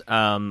got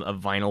a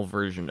vinyl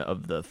version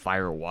of the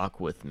Fire Walk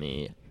With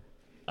Me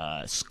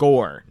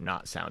score,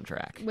 not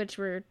soundtrack. Which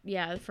were,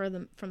 yeah,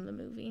 from the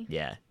movie.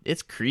 Yeah,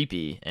 it's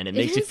creepy, and it It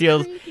makes you is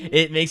feel creepy.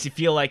 it makes you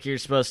feel like you're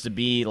supposed to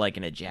be like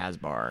in a jazz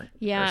bar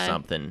Yeah. or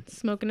something.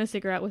 Smoking a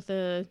cigarette with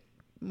a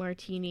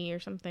martini or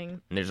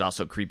something. And there's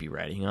also creepy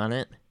writing on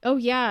it. Oh,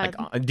 yeah.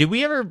 Like, did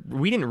we ever?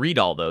 We didn't read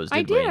all those, did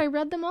I did. we? I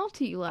read them all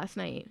to you last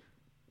night.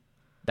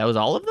 That was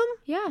all of them?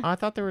 Yeah. Oh, I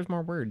thought there was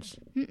more words.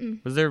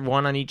 Mm-mm. Was there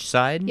one on each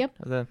side? Yep.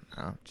 Of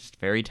just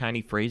very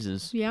tiny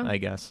phrases. Yeah. I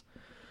guess.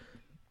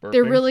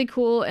 They're Burping. really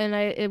cool and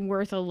it's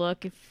worth a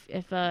look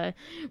if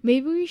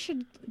maybe we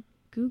should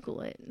Google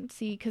it and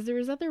see, because there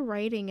was other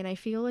writing and I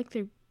feel like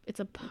it's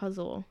a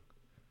puzzle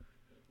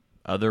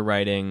Other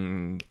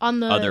writing on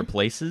the other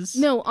places.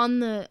 No, on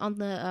the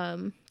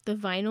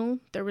vinyl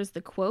there was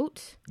the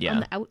quote Yeah. on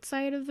the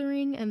outside of the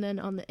ring, and then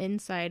on the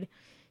inside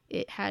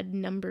it had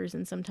numbers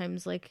and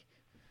sometimes like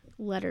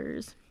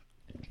letters.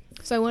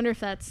 So I wonder if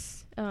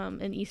that's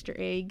an Easter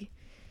egg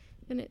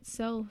in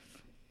itself.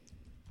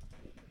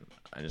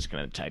 I'm just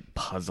gonna type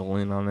puzzle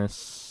in on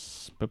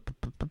this.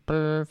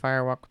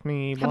 Fire Walk With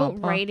Me. How Blah, about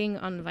blah. writing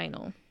on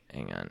vinyl?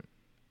 Hang on.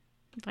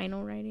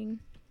 Vinyl writing?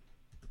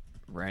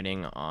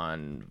 Writing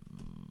on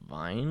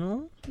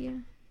vinyl. Yeah.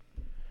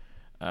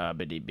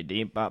 Boop,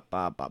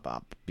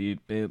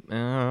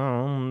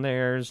 boop.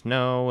 There's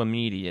no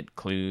immediate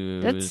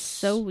clues. That's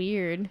so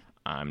weird.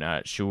 I'm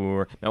not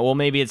sure. No, well,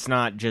 maybe it's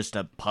not just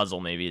a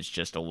puzzle. Maybe it's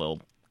just a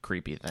little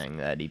creepy thing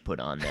that he put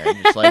on there.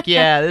 Just like,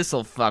 yeah,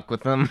 this'll fuck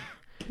with them.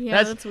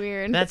 Yeah, that's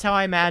weird. That's how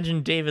I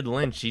imagine David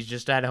Lynch. He's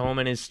just at home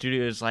in his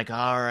studio. He's like,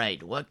 all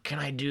right, what can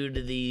I do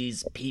to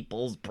these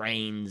people's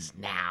brains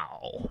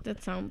now?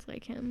 That sounds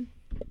like him.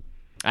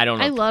 I don't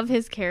know. I love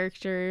his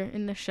character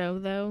in the show,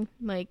 though.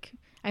 Like,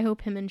 I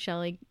hope him and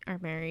Shelley are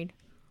married.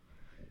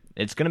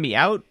 It's going to be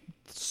out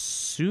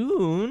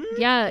soon.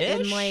 Yeah,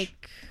 in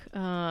like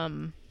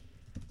the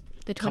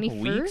Couple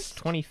 21st. weeks.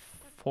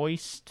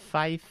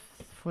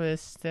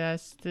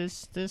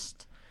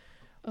 21st.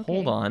 Okay,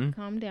 Hold on.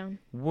 calm down.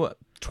 What?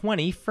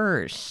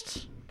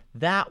 21st.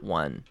 That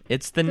one.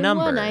 It's the The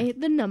number.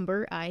 the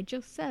number I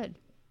just said.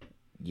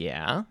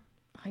 Yeah.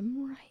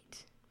 I'm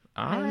right.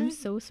 All I'm right.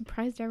 so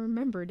surprised I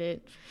remembered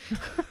it.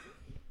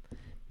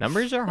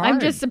 Numbers are hard. I'm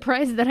just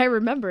surprised that I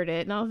remembered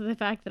it, not the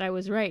fact that I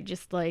was right.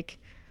 Just like,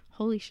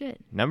 holy shit.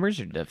 Numbers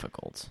are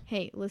difficult.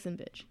 Hey, listen,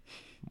 bitch.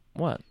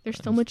 What?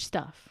 There's so much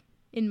stuff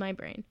in my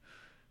brain.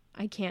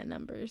 I can't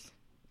numbers.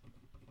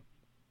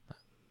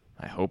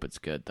 I hope it's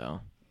good,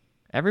 though.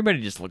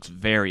 Everybody just looks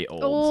very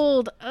old.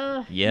 Old.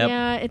 Ugh. Yep.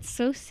 Yeah, it's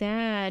so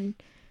sad.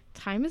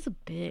 Time is a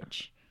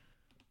bitch.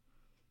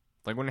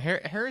 Like, when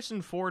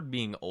Harrison Ford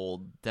being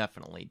old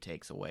definitely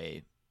takes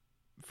away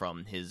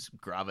from his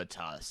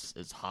gravitas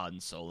as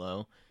Han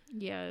Solo.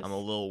 Yes. I'm a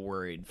little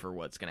worried for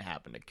what's going to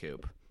happen to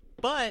Coop.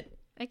 But,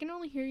 I can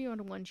only hear you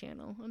on one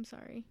channel. I'm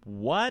sorry.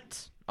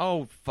 what?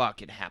 Oh,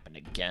 fuck, it happened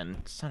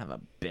again. Son of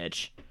a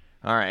bitch.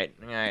 All right,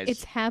 guys.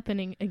 It's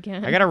happening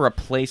again. I got to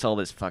replace all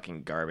this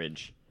fucking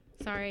garbage.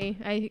 Sorry.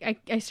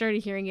 I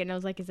started hearing it and I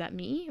was like, is that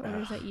me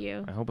or is that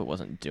you? I hope it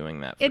wasn't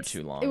doing that for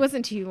too long. It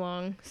wasn't too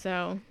long,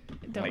 so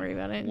don't Like, worry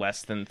about it.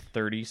 Less than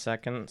 30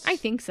 seconds? I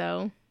think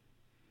so.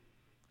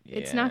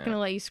 It's not going to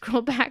let you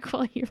scroll back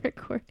while you're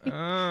recording.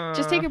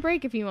 Just take a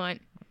break if you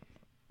want.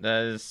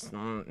 No.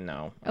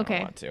 I Okay.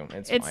 don't want to.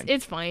 It's fine.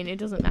 It's fine. It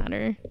doesn't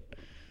matter.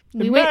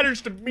 It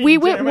matters to me, We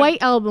went damn it.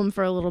 White Album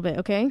for a little bit,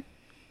 okay?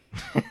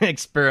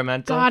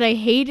 Experimental. God, I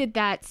hated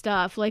that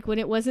stuff. Like when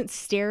it wasn't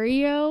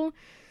stereo,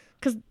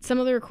 because some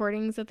of the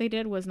recordings that they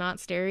did was not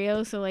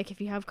stereo. So like if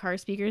you have car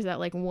speakers that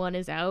like one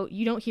is out,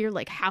 you don't hear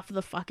like half of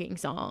the fucking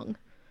song.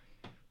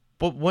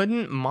 But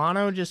wouldn't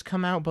mono just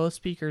come out both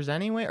speakers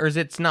anyway? Or is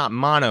it's not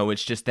mono,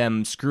 it's just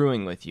them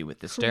screwing with you with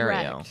the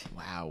stereo? Correct.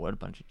 Wow, what a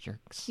bunch of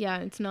jerks. Yeah,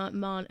 it's not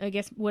I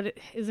guess,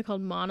 is it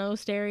called mono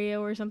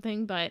stereo or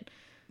something? But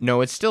No,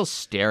 it's still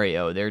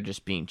stereo. They're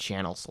just being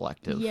channel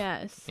selective.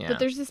 yes. Yeah. But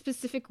there's a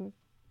specific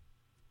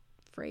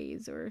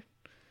phrase or...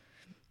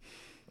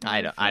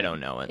 I don't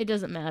know it. It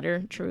doesn't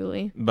matter,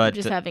 truly. But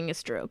You're just having a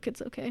stroke.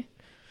 It's okay.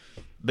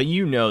 But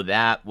you know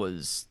that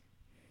was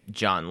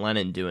John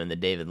Lennon doing the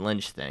David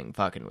Lynch thing,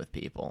 fucking with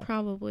people.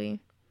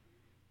 Probably.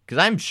 Because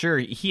I'm sure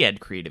he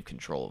had creative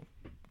control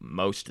of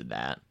most of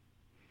that,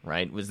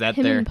 right? Was that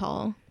Him there? and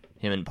Paul.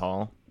 Him and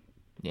Paul?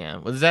 Yeah.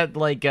 Was that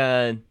like,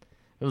 it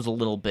was a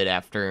little bit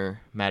after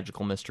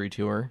Magical Mystery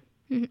Tour?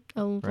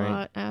 A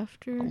lot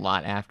after. A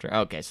lot after.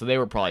 Okay, so they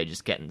were probably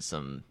just getting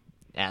some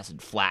acid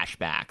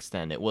flashbacks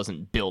then. It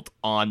wasn't built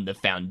on the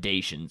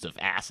foundations of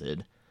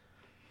acid.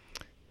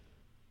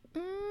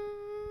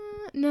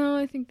 No,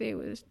 I think they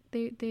were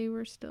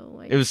still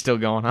like... It was still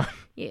going on.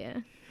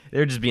 Yeah. They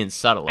were just being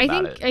subtle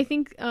about it. I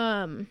think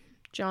John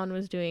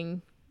was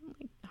doing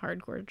like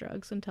hardcore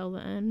drugs until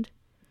the end.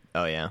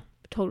 Oh, yeah.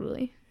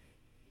 Totally.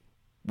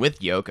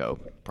 With Yoko,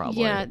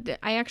 probably. Yeah,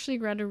 I actually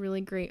read a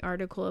really great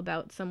article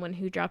about someone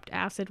who dropped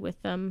acid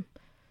with them.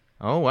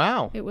 Oh,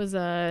 wow. It was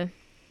a...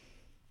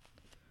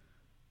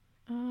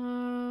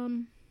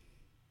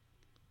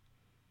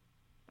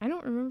 I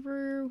don't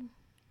remember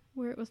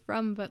where it was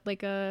from, but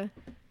like a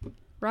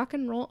rock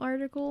and roll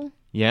article.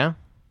 Yeah?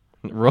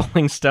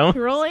 Rolling Stone?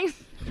 Rolling.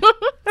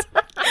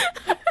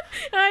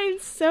 I'm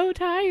so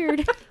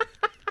tired.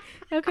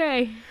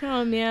 Okay.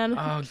 Oh, man.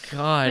 Oh,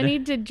 God. I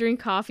need to drink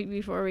coffee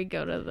before we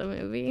go to the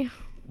movie.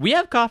 We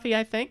have coffee,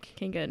 I think.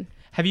 Okay, good.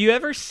 Have you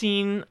ever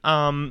seen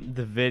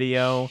the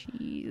video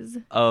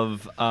Jeez.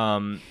 of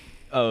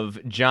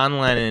John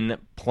Lennon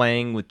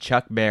playing with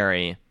Chuck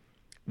Berry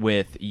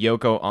with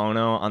Yoko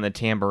Ono on the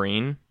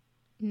tambourine?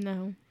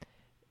 No.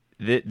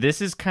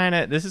 This is kind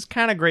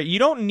of great. You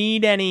don't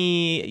need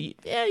any.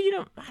 Yeah, you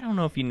don't. I don't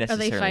know if you Are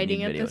necessarily they fighting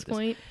need at video this with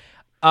point?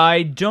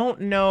 I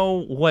don't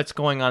know what's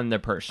going on in their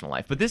personal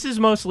life, but this is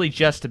mostly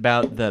just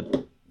about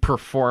the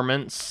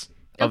performance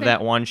of Okay.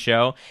 that one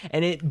show,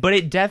 and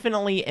it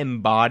definitely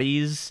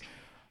embodies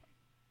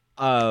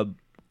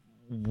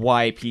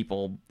why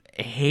people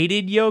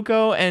hated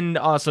Yoko and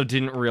also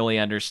didn't really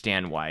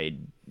understand why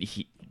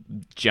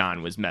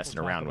John was messing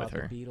People around talk with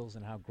about her. The Beatles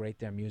and how great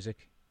their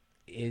music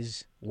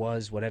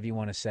was, whatever you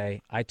want to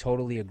say. I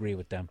totally agree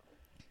with them.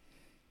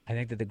 I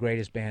think they're the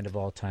greatest band of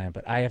all time.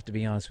 But I have to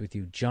be honest with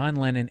you. John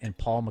Lennon and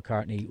Paul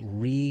McCartney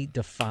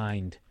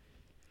redefined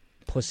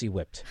Pussy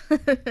Whipped.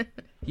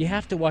 You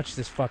have to watch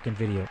this fucking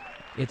video.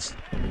 It's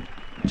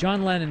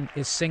John Lennon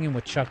is singing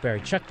with Chuck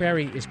Berry. Chuck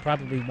Berry is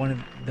probably one of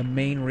the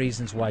main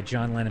reasons why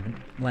John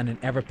Lennon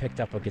ever picked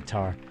up a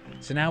guitar.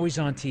 So now he's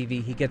on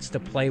TV. He gets to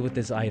play with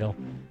his idol.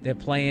 They're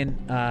playing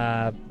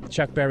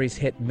Chuck Berry's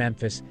hit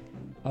Memphis.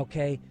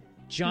 Okay,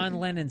 John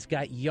Lennon's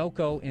got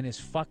Yoko in his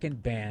fucking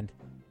band.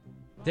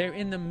 They're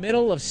in the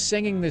middle of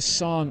singing this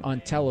song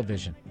on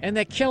television, and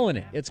they're killing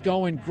it. It's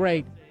going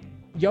great.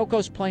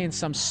 Yoko's playing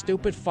some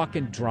stupid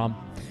fucking drum.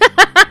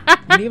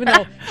 And even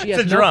though she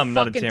has It's a drum,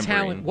 no not a fucking tambourine.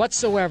 talent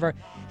whatsoever,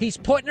 he's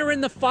putting her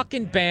in the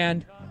fucking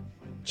band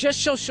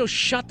just so she'll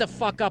shut the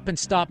fuck up and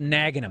stop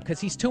nagging him, because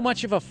he's too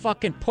much of a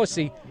fucking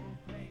pussy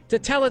to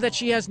tell her that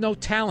she has no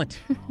talent.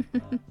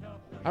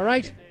 All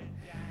right?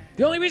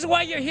 The only reason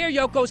why you're here,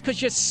 Yoko, is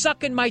because you're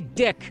sucking my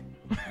dick.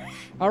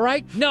 All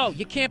right? No,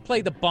 you can't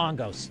play the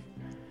bongos.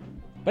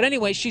 But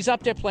anyway, she's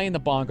up there playing the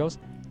bongos,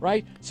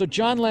 right? So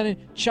John Lennon,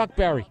 Chuck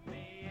Berry,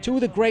 two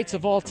of the greats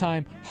of all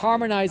time,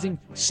 harmonizing,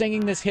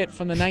 singing this hit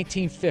from the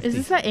 1950s. Is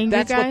this that angry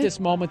That's guy? what this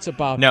moment's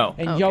about. No.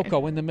 And Okay.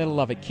 Yoko, in the middle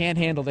of it, can't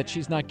handle that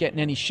she's not getting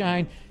any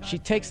shine. She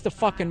takes the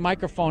fucking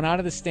microphone out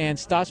of the stand,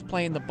 starts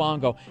playing the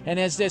bongo, and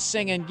as they're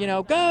singing, you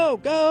know, go,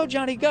 go,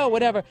 Johnny, go,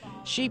 whatever,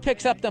 she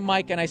picks up the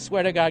mic and I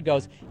swear to God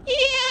goes,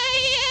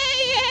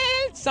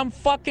 yeah, some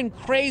fucking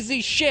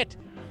crazy shit.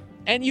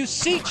 And you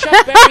see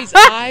Chuck Berry's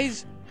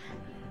eyes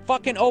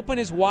fucking open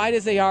as wide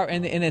as they are,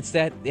 and it's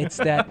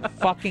that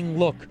fucking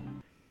look.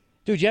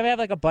 Dude, you ever have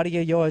like a buddy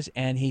of yours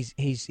and he's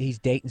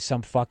dating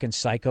some fucking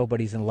psycho, but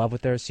he's in love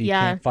with her, so you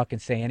Yeah. can't fucking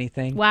say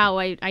anything? Wow,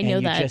 I know and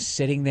you're that. just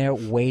sitting there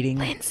waiting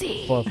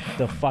Lindsay. for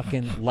the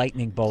fucking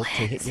lightning bolt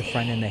to hit your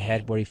friend in the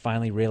head, where he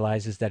finally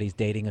realizes that he's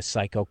dating a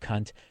psycho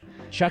cunt.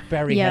 Chuck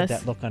Berry Yes. had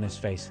that look on his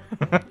face.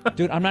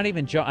 Dude, I'm not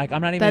even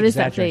I'm not even That is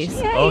that exaggerating.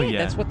 face. Oh, yeah.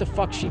 That's what the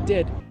fuck she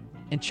did.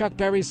 And Chuck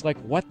Berry's like,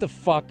 what the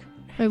fuck?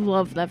 I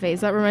love that face.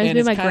 That reminds And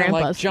me of it's my kind of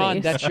grandpa's like, John,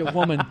 face. that's your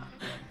woman.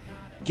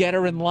 Get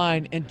her in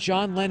line. And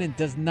John Lennon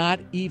does not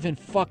even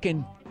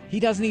he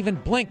doesn't even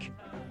blink.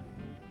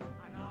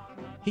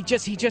 He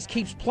just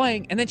keeps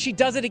playing. And then she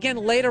does it again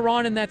later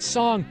on in that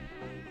song.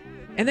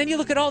 And then you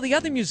look at all the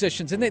other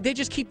musicians, and they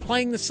just keep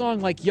playing the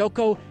song like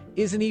Yoko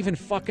isn't even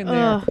fucking there.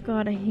 Oh,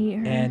 God, I hate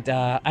her. And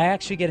I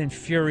actually get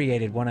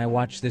infuriated when I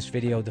watch this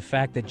video. The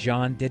fact that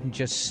John didn't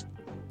just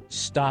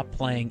stop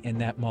playing in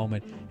that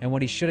moment. And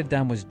what he should have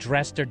done was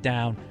dressed her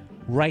down,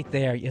 right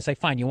there. You say,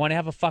 fine, you want to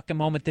have a fucking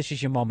moment? This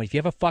is your moment. If you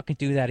ever fucking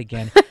do that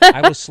again,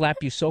 I will slap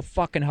you so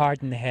fucking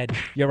hard in the head,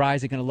 your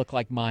eyes are going to look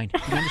like mine.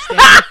 You understand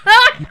me?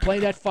 You play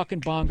that fucking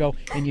bongo,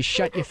 and you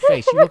shut your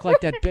face. You look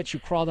like that bitch who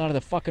crawled out of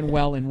the fucking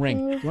well in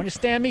Ring. You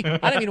understand me? I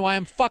don't even know why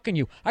I'm fucking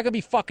you. I could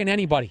be fucking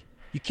anybody.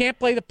 You can't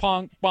play the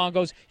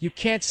bongos. You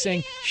can't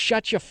sing.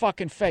 Shut your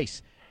fucking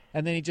face.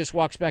 And then he just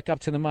walks back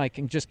up to the mic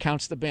and just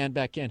counts the band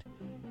back in.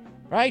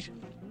 Right?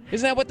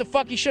 Isn't that what the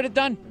fuck he should have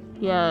done?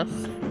 Yes.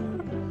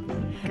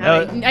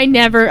 God, I've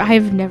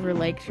never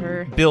liked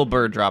her. Bill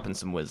Burr dropping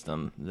some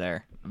wisdom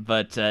there.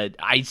 But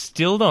I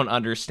still don't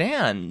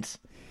understand.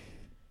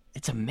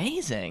 It's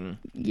amazing.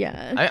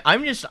 Yeah.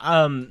 I'm just,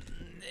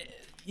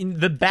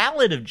 the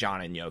Ballad of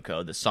John and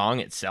Yoko, the song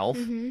itself,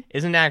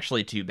 isn't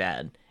actually too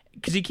bad.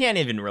 Because you can't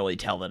even really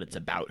tell that it's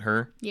about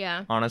her.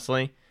 Yeah.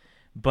 Honestly.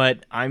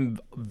 But I'm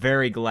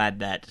very glad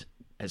that,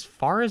 as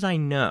far as I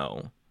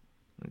know,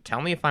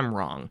 tell me if I'm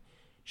wrong,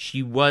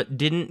 she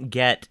didn't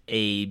get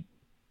a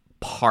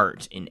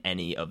part in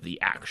any of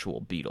the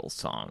actual Beatles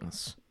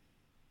songs.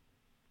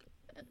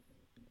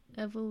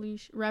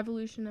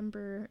 Revolution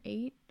number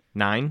 8?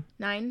 9?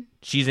 9?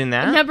 She's in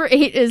that? Number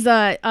 8 is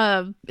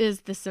the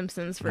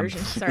Simpsons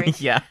version. Sorry.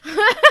 Yeah.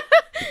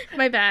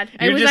 My bad.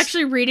 I was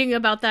actually reading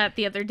about that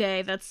the other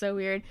day. That's so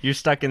weird. You're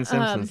stuck in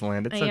Simpsons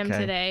land. It's okay. I am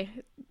today.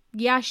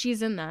 Yeah,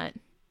 she's in that.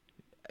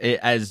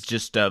 As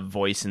just a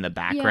voice in the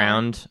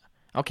background?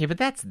 Yeah. Okay, but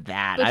that's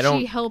that. But I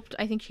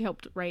think she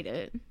helped write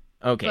it.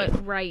 Okay.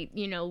 But write,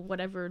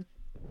 whatever.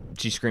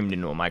 She screamed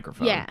into a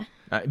microphone. Yeah.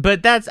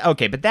 But that's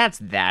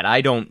that. I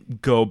don't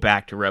go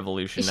back to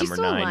Revolution number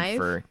 9 alive?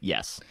 for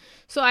yes.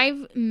 So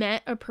I've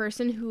met a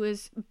person who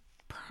is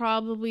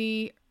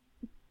probably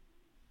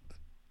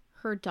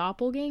her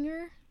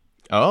doppelganger.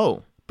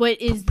 Oh.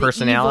 But is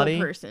personality? The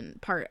evil person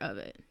part of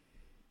it.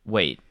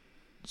 Wait.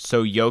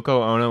 So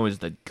Yoko Ono is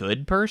the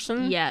good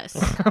person? Yes.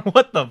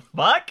 What the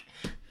fuck?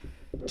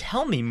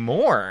 Tell me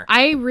more.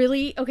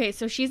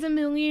 So she's a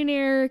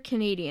millionaire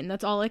Canadian.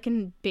 That's all I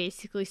can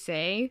basically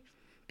say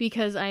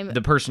because I'm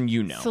the person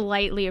you know.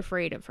 Slightly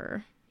afraid of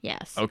her.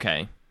 Yes.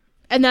 Okay.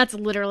 And that's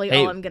literally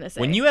all I'm going to say.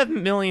 When you have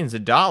millions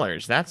of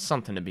dollars, that's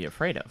something to be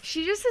afraid of.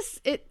 She just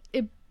is,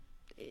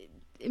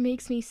 it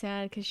makes me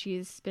sad because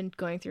she's been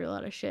going through a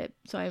lot of shit.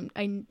 So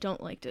I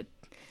don't like to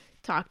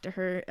talk to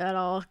her at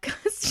all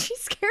because she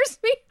scares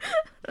me.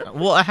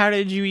 Well, how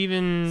did you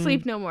even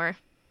Sleep No More?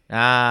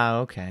 Ah,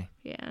 okay.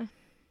 Yeah.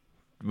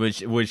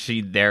 Was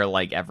she there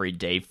like every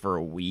day for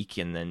a week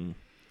and then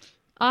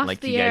off like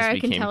the air I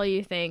can tell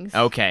you things.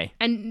 Okay.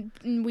 And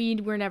we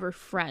were never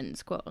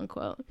friends, quote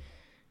unquote.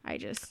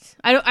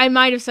 I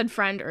might have said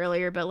friend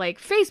earlier, but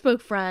like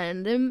Facebook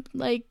friend and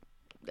like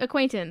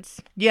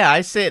acquaintance. Yeah,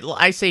 I say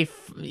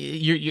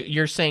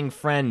you're saying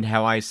friend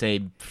how I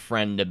say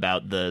friend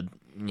about the,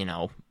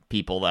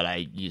 people that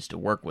I used to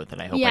work with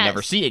that I hope I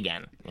never see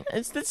again.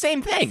 It's the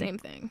same thing. Same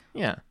thing.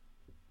 Yeah.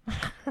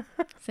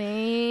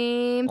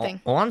 Same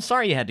thing. Well, I'm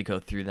sorry you had to go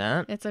through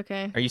that. It's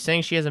okay. Are you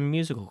saying she has a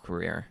musical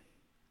career?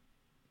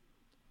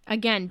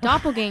 Again,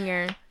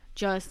 doppelganger,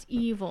 just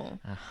evil.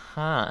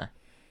 Uh-huh.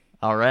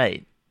 All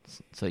right.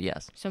 So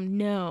yes. So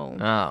no.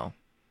 Oh.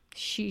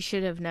 She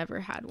should have never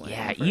had one.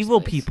 Yeah, in the first evil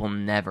place. people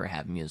never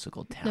have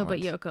musical talent. No, but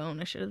Yoko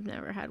Ono should have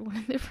never had one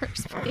in the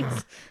first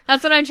place.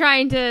 That's what I'm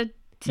trying to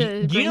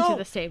bring to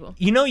this table.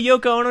 You know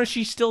Yoko Ono,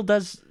 she still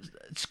does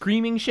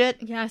screaming shit?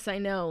 Yes, I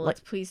know. Let's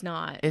please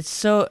not. It's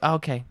so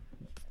okay.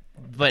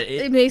 But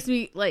it makes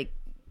me like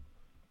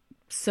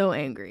so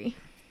angry.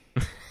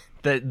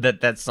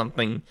 that's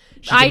something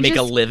she can make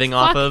a living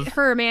off of.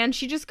 Her, man.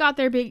 She just got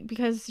there big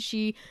because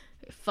she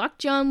fucked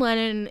John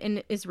Lennon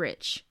and is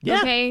rich. Yeah.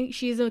 Okay?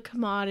 She's a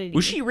commodity.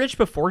 Was she rich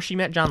before she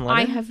met John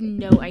Lennon? I have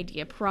no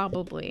idea.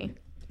 Probably.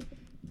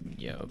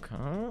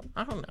 Yoko?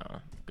 I don't know.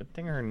 Good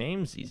thing her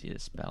name's easy to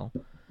spell.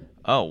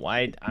 Oh,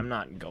 why? I'm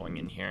not going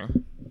in here.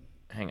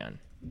 Hang on.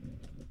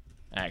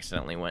 I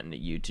accidentally went into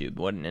YouTube.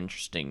 What an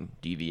interesting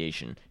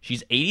deviation.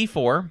 She's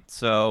 84,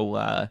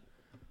 so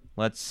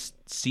let's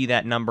see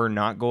that number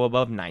not go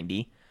above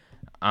 90.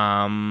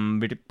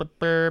 Early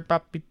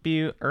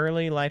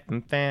life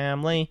and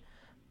family.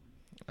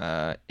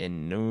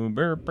 Anyways,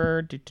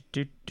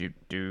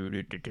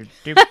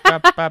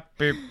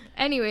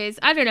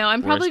 I don't know.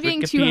 I'm probably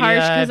being too harsh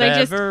because I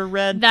just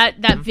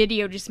that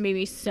video just made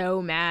me so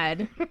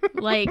mad.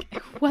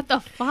 Like, what the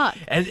fuck?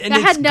 And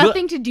that had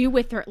nothing to do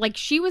with her. Like,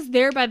 she was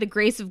there by the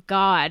grace of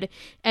God,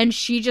 and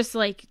she just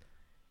like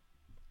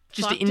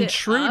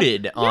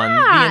intruded on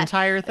the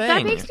entire thing.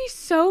 That makes me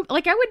so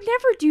like I would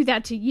never do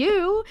that to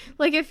you.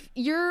 Like if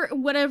you're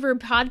whatever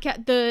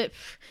podcast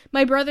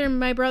my brother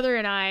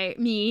and I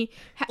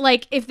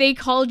like if they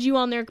called you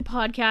on their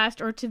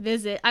podcast or to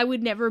visit, I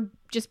would never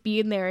just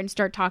be in there and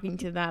start talking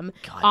to them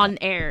on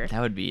air.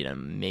 That would be an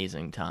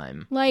amazing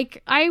time.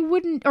 Like I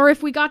wouldn't, or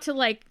if we got to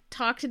like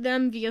talk to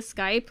them via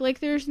Skype,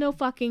 like there's no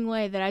fucking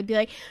way that I'd be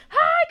like,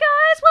 "Hi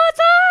guys, what's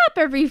up?"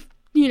 every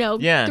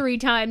 3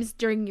 times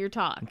during your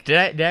talk.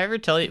 Did I ever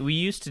tell you we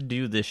used to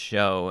do this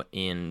show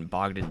in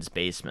Bogdan's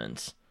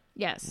basement?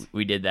 Yes.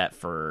 We did that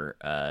for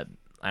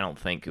don't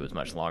think it was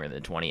much longer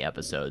than 20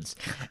 episodes.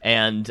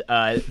 And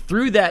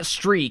through that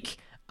streak,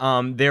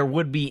 there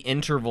would be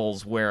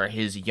intervals where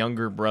his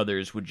younger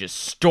brothers would just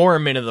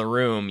storm into the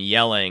room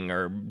yelling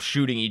or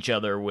shooting each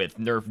other with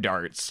Nerf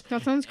darts.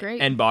 That sounds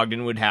great. And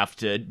Bogdan would have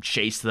to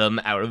chase them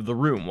out of the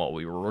room while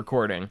we were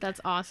recording.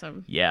 That's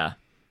awesome. Yeah.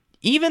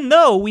 Even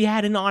though we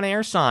had an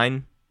on-air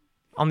sign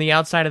on the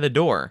outside of the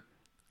door.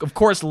 Of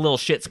course, the little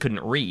shits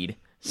couldn't read.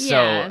 So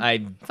Yeah.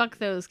 Fuck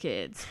those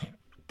kids.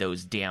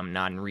 Those damn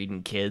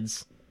non-reading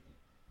kids.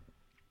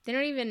 They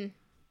don't even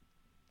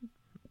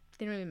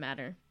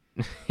matter.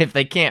 If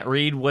they can't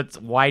read,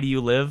 why do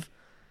you live?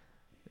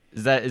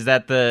 Is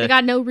that the... They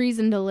got no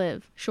reason to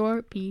live.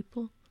 Short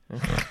people.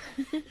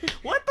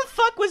 What the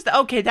fuck was that?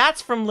 Okay,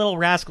 that's from Little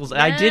Rascals.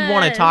 I did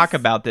want to talk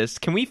about this.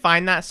 Can we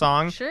find that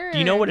song? Sure. Do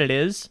you know what it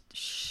is?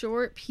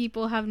 Short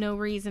people have no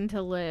reason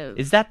to live.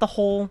 Is that the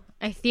whole...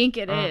 I think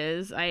it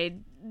is.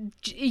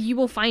 You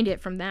will find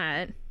it from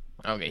that.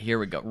 Okay, here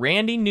we go.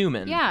 Randy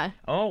Newman. Yeah.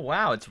 Oh,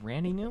 wow, it's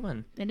Randy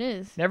Newman. It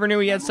is. Never knew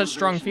he had such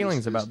strong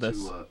feelings about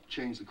this. To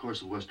change the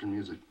course of Western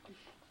music.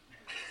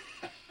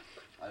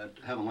 I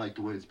haven't liked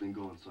the way it's been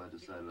going, so I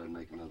decided I'd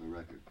make another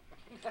record.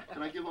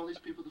 Can I give all these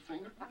people the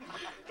finger?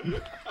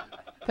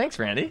 Thanks,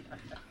 Randy.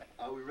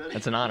 Are we ready?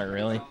 That's an honor,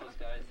 really.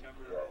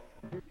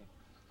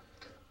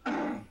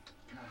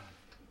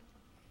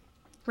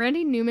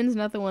 Randy Newman's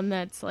not the one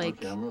that's like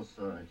Okay, I'm real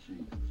sorry.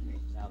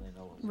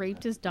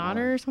 raped his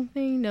daughter or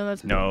something. No,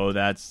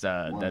 that's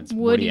That's Woody.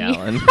 Woody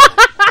Allen.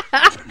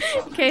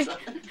 okay.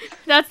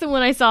 That's the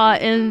one I saw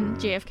in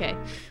JFK.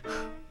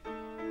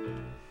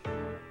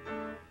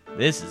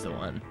 This is the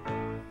one.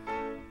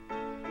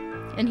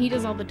 And he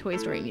does all the Toy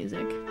Story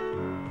music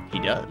He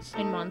does.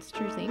 and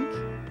Monsters Inc.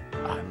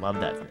 Oh, I love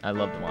that. I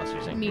love the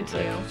Monsters Inc. Me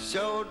music. too.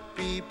 Short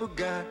people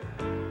got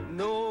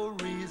no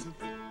reason.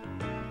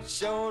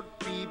 Short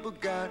people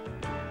got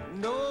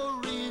no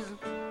reason.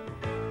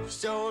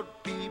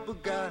 Short people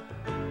got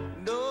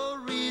no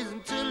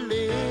reason to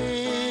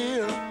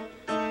live.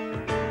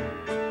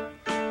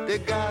 They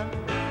got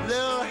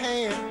little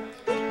hands.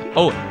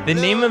 Oh, the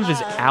name of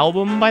his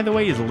album, by the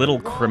way, is Little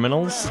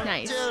Criminals.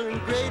 Nice. Telling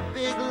great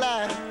big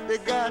lies. They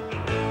got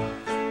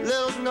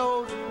little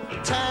nose,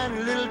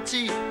 tiny little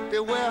teeth. They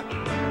wear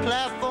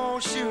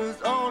platform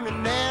shoes on the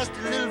nasty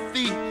little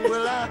feet.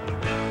 Well, I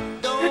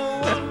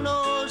don't want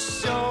no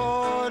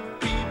short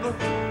people.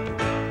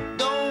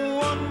 Don't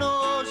want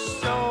no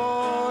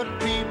short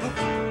people.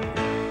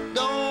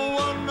 Don't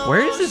want no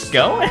Where is this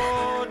going?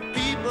 short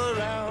people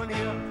around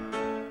here.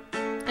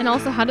 And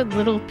also, how did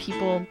little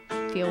people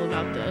feel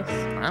about this?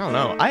 I don't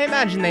know. I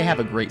imagine they have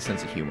a great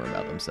sense of humor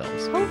about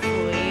themselves.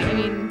 Hopefully. I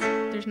mean,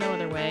 there's no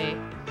other way.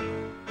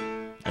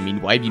 I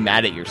mean, why be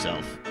mad at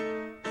yourself?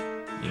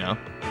 You know?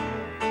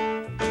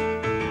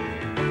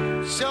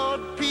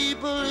 Short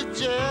people are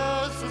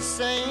just the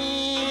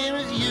same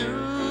as you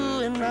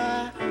and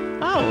I.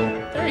 Oh,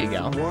 there you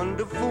go.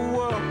 Wonderful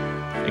world.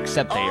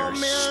 Except they All are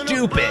men are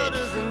stupid.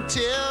 brothers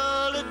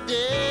until the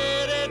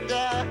day they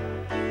die.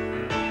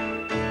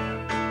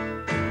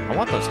 I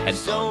want those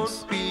headphones.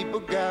 Short people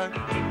got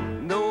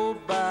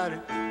nobody.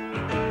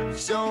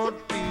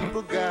 Short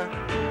people got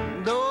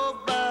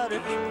nobody.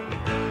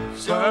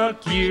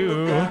 Fuck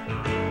you.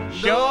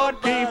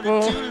 Short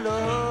people.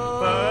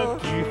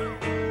 Fuck you.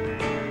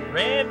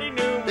 Randy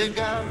Newman. They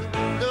got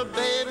the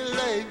baby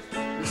legs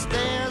that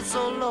stand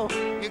so low.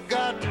 You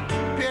got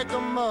to pick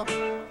them up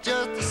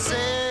just to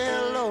say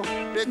hello.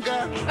 They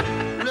got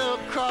little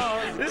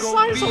cars. This go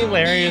song's beep,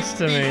 hilarious beep,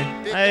 to me.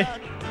 beep. They I-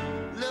 got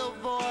little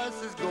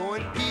voices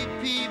going peep,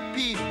 peep,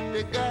 peep.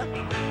 They got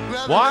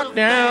Walk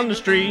down the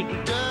street,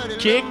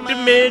 kicked a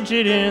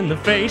midget in the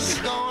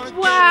face.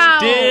 Wow.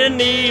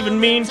 Didn't even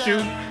mean to.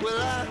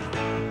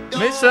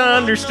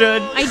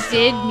 Misunderstood. I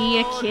did knee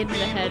a kid in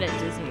the head at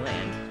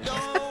Disneyland.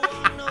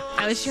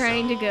 I was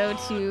trying to go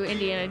to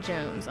Indiana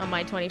Jones on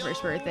my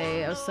 21st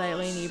birthday. I was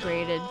slightly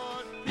inebriated.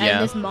 And Yeah.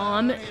 this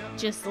mom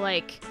just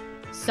like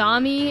saw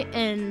me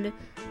and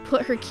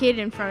put her kid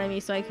in front of me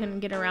so I couldn't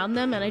get around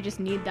them, and I just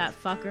kneed that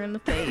fucker in the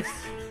face.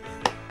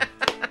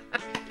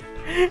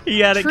 He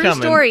had it True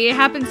coming. story. It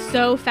happened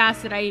so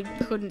fast that I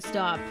couldn't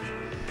stop.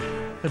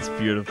 That's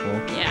beautiful.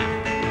 Yeah.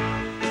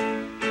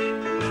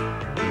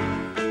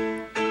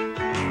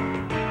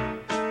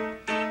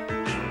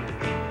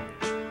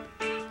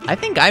 I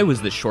think I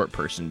was the short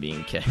person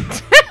being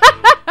kicked.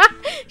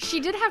 She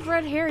did have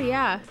red hair,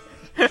 yeah.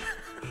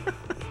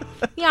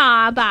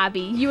 Yeah, Bobby.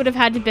 You would have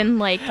had to been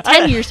like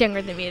 10 years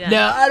younger than me then.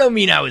 No, I don't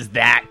mean I was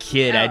that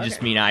kid. Oh, I just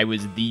okay. mean I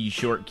was the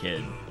short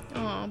kid.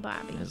 Oh,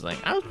 Bobby. I was like,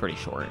 I was pretty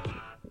short.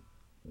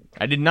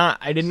 I did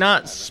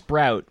not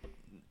sprout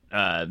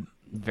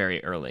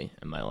very early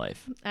in my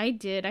life. I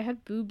did. I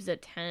had boobs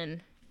at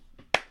 10.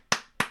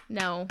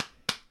 No.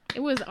 It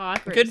was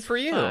awkward. Good as for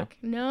you. fuck.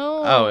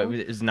 No. Oh,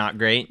 it was not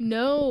great?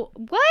 No.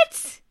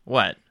 What?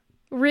 What?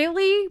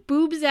 Really?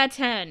 Boobs at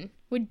 10?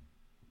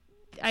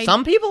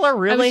 Some people are I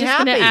was really just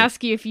happy. going to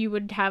ask you if you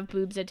would have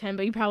boobs at 10,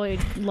 but you probably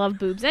love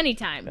boobs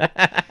anytime.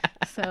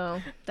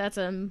 So that's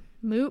a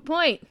moot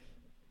point.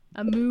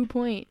 A moo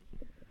point.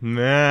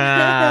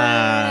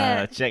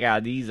 Nah, check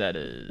out these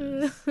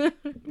udders.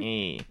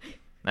 Hey,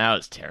 that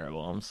was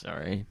terrible. I'm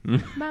sorry.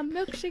 My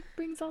milkshake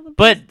brings all the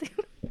But best.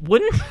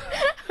 wouldn't...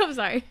 I'm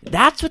sorry.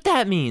 That's what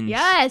that means.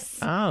 Yes.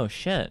 Oh,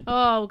 shit.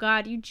 Oh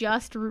God, you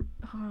just. Oh.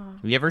 Have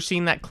you ever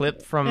seen that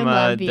clip from... I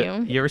love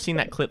you. You ever seen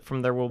that clip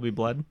from There Will Be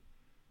Blood?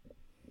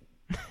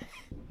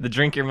 The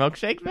drink your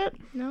milkshake bit?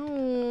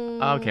 No.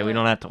 Okay, we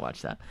don't have to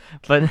watch that.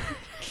 But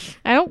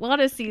I don't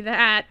want to see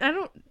that. I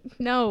don't.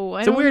 No, I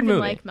It's a don't weird even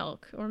movie. like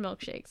milk or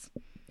milkshakes.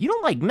 you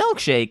don't like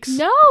milkshakes?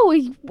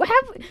 No,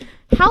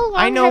 how long?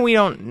 I know have, we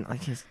don't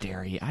like his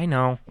dairy. I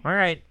know. All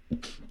right.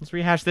 Let's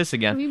rehash this Have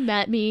again. you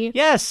met me?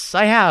 Yes,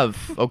 I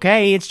have.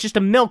 Okay, it's just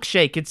a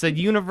milkshake. It's a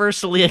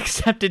universally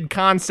accepted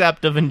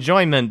concept of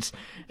enjoyment.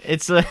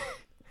 It's a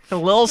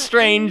little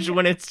strange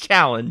when it's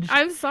challenged.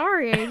 I'm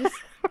sorry. I just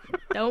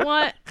don't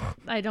want.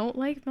 I don't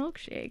like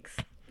milkshakes.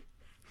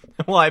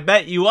 Well, I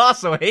bet you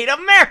also hate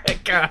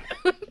America.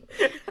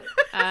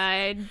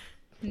 I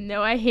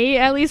know I hate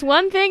at least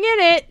one thing in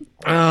it.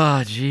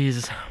 Oh,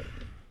 jeez.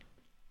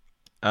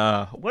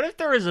 What if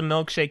there was a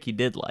milkshake you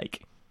did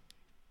like?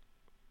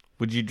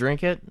 Would you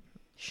drink it?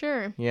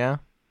 Sure. Yeah.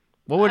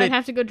 What would I'd it?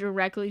 have to go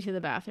directly to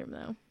the bathroom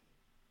though.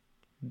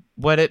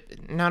 What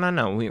it?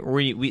 No.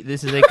 We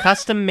this is a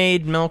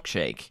custom-made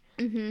milkshake.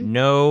 Mm-hmm.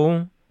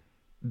 No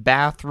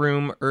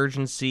bathroom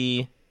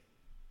urgency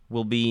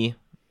will be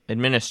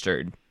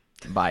administered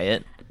by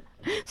it.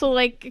 So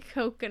like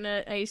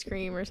coconut ice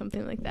cream or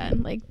something like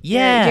that, like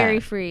Yeah. dairy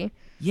free.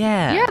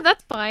 Yeah. Yeah,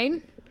 that's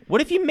fine.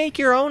 What if you make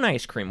your own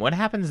ice cream? What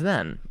happens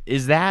then?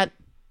 Does that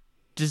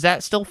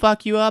still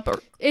fuck you up?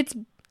 Or It's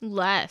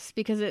less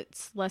because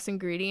it's less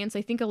ingredients.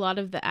 I think a lot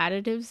of the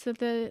additives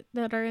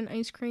that are in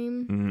ice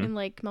cream Mhm. and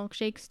like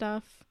milkshake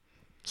stuff.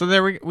 so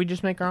there we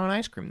just make our own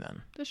ice cream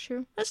then. That's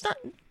true. It's not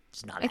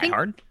I that think-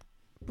 hard.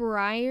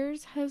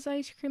 Breyers has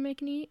ice cream I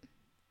can eat.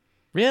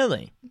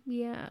 Really?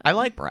 Yeah. I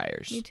like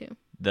Breyers. Me too.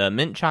 The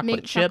mint chocolate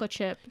Mint chip. chocolate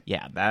chip.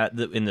 Yeah,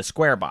 in the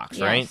square box,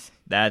 right? Yes.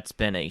 That's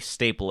been a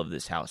staple of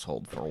this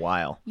household for a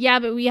while. Yeah,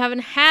 but we haven't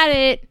had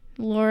it.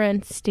 Laura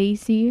and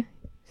Stacy.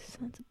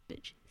 Sons of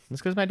bitches.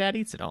 That's because my dad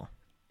eats it all.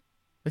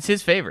 It's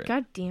his favorite.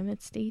 God damn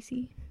it,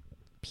 Stacy.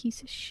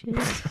 Piece of shit.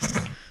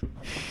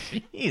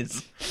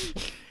 Jeez.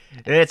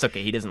 It's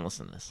okay. He doesn't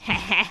listen to this.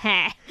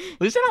 At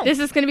least I don't. This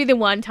is going to be the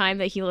one time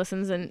that he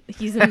listens and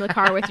he's in the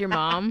car with your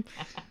mom.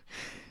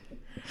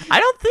 I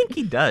don't think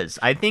he does.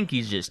 I think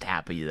he's just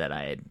happy that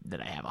I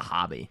have a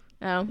hobby.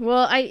 Oh,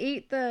 well,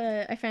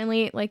 I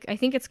finally ate, like, I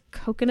think it's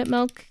coconut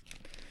milk.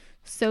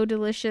 So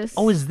delicious.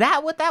 Oh, is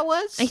that what that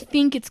was? I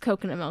think it's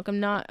coconut milk. I'm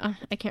not,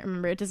 I can't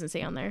remember. It doesn't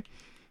say on there.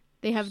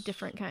 They have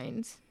different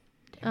kinds.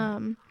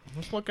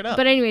 Let's look it up.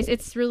 But anyways,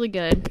 it's really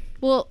good.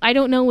 Well, I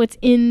don't know what's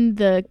in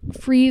the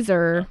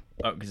freezer.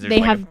 Oh, 'cause They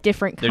have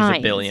different There's kinds.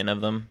 a billion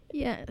of them.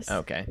 Yes.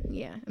 Okay.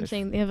 Yeah, I'm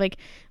saying they have like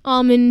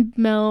almond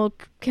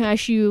milk,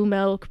 cashew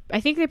milk. I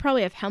think they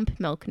probably have hemp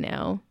milk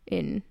now.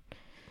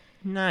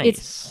 Nice.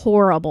 It's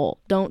horrible.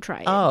 Don't try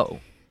it. Oh.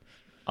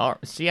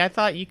 See, I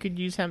thought you could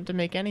use hemp to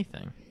make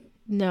anything.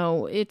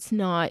 No, it's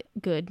not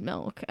good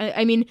milk.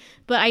 I mean,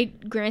 but I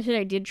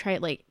did try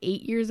it like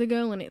 8 years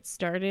ago when it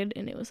started,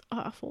 and it was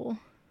awful.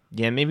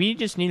 Yeah, maybe you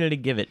just needed to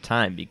give it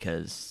time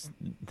because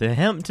the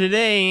hemp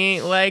today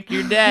ain't like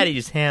your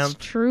daddy's hemp.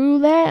 True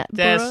that,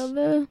 That's-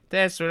 brother.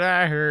 That's what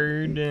I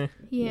heard.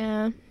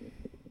 Yeah.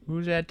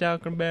 Who's that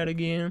talking about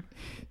again?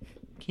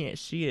 Can't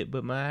see it,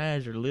 but my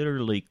eyes are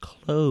literally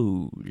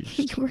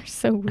closed. You are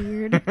so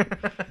weird.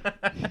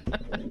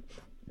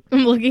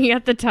 I'm looking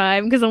at the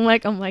time because I'm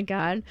like, oh my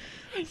god,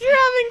 You're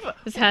having fun.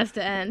 this has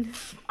to end.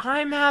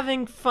 I'm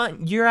having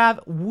fun.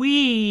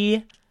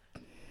 We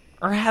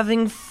are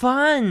having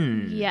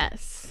fun.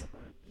 Yes.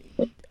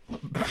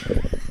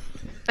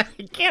 I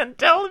can't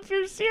tell if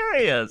you're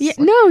serious. Yeah.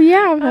 No.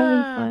 Yeah, I'm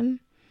having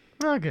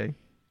fun. Okay.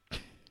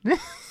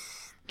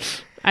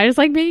 I just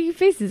like making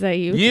faces at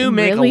you. You It's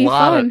make really a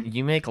lot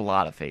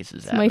fun. of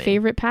faces It's at my me.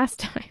 favorite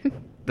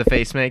pastime. The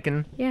face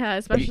making. Yeah,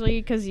 especially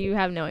because you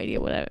have no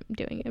idea what I'm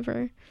doing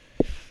ever.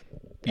 You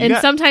And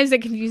got- sometimes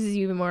it confuses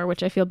you even more,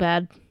 which I feel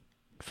bad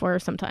for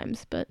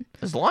sometimes. But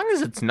As long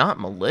as it's not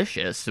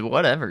malicious,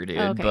 whatever, dude.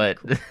 Okay,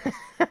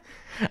 But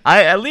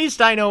at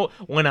least I know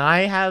when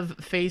I have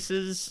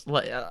faces,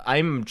 like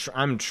I'm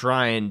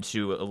trying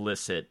to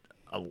elicit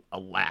a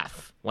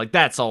laugh. Like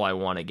that's all I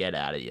want to get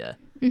out of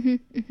you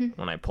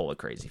when I pull a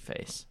crazy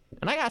face,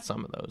 and I got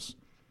some of those.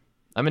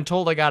 I've been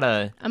told I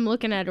gotta. I'm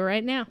looking at it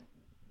right now.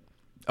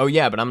 Oh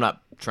yeah, but I'm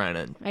not trying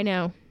to. I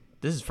know.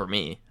 This is for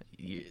me.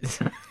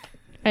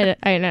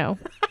 I know.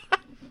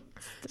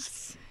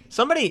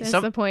 Somebody That's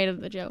the point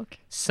of the joke.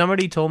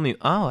 somebody told me.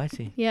 Oh, I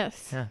see.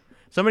 Yes. Yeah.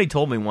 Somebody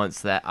told me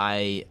once that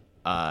I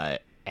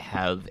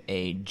have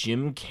a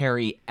Jim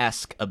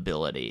Carrey-esque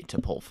ability to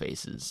pull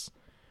faces,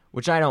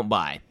 which I don't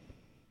buy.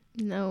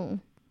 No.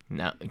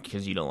 No,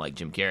 because you don't like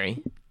Jim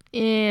Carrey.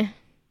 Eh.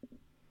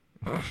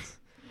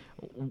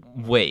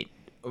 Wait,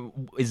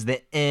 is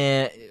the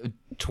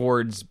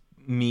towards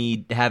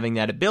me having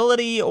that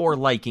ability or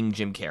liking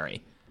Jim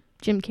Carrey?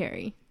 Jim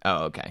Carrey.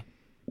 Oh, okay.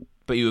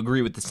 But you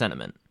agree with the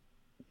sentiment.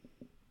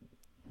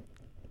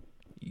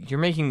 You're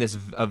making this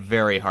a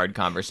very hard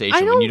conversation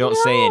I don't when you don't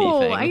say know.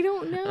 anything. I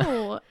don't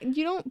know.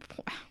 You don't.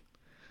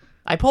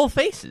 I pull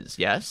faces,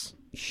 yes?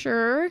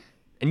 Sure.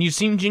 And you've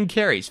seen Jim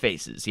Carrey's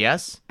faces,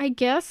 yes? I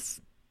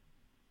guess.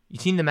 You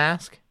seen The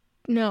Mask?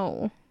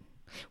 No.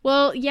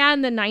 Well, yeah,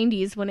 in the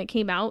 90s when it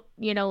came out,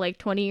 like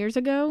 20 years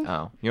ago.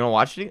 Oh, you want to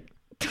watch it?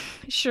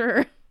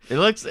 Sure. It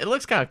looks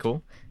kind of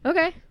cool.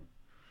 Okay.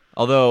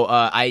 Although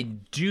I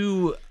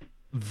do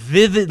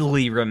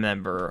vividly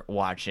remember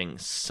watching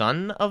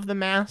Son of the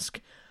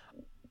Mask.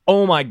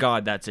 Oh my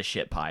god, that's a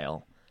shit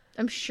pile.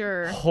 I'm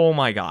sure. Oh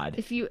my god.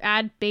 If you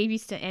add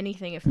babies to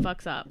anything, it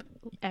fucks up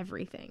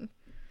everything.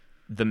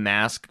 The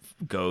mask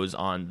goes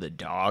on the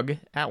dog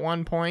at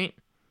one point.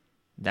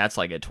 That's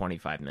like a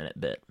 25-minute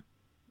bit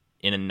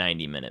in a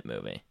 90-minute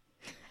movie.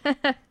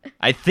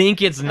 I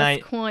think it's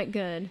That's quite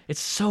good. It's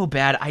so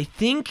bad. I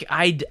think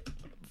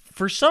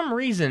for some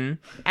reason,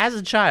 as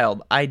a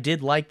child, I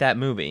did like that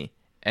movie,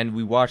 and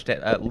we watched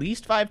it at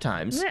least 5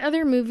 times. What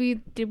other movie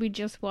did we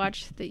just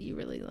watch that you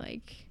really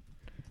like?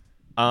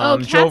 Joe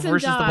Cats and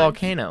versus the Dogs.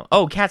 Volcano.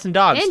 Oh, Cats and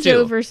Dogs, And too.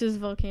 Joe versus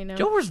Volcano.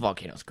 Joe versus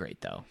Volcano's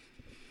great, though.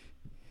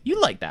 You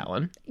like that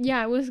one.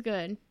 Yeah, it was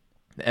good.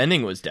 The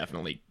ending was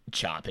definitely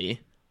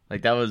choppy.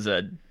 Like, that was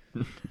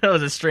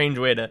a strange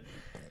way to...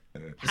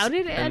 How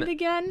did it end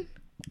again?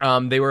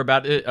 They were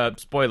about to...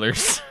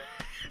 spoilers.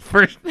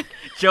 For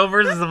Joe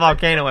versus the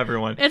Volcano,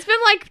 everyone. It's been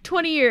like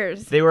 20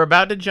 years. They were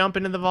about to jump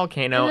into the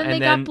volcano, And then and they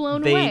then got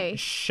blown they away.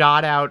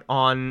 shot out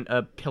on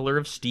a pillar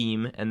of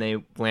steam, and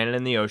they landed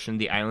in the ocean.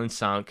 The island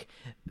sunk.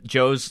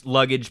 Joe's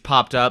luggage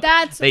popped up.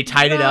 They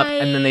tied it up,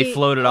 and then they right.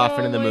 floated off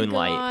into the Oh my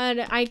moonlight.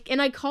 God.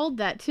 I called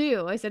that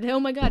too. I said, "Oh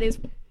my god, his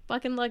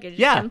fucking luggage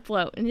Yeah. can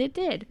float," and it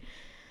did.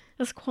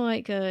 That's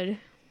quite good.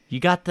 You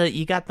got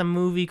the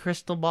movie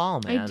crystal ball,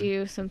 man. I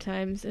do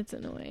sometimes. It's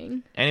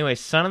annoying. Anyway,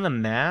 Son of the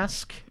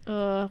Mask,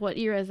 What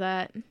year is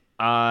that?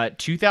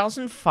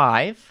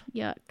 2005.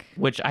 Yuck.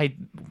 Which I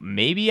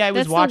was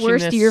That's watching the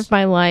worst this. year of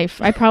my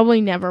life. I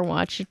probably never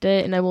watched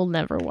it, and I will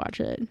never watch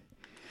it.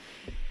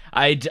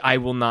 I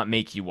will not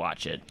make you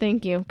watch it.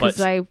 Thank you, because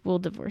But- I will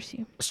divorce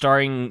you.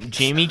 Starring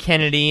Jamie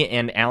Kennedy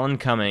and Alan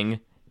Cumming,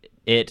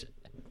 it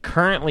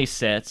currently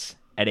sits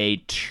at a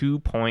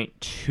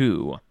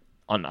 2.2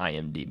 on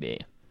IMDb.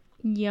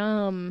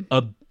 Yum.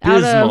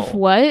 Abysmal. Out of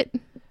what?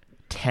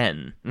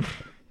 10.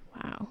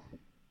 Wow.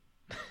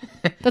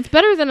 That's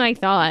better than I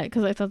thought,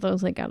 because I thought that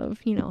was like out of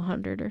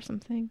 100 or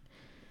something.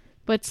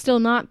 But still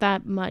not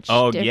that much.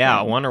 Oh, different. yeah.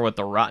 I wonder what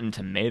the Rotten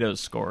Tomatoes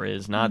score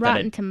is. Not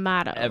Rotten that it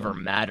Tomato. ever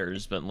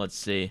matters, but let's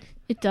see.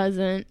 It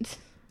doesn't.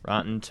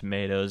 Rotten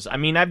Tomatoes. I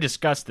mean, I've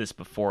discussed this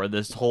before.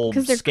 This whole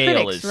 'Cause they're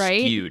scale critics, is right?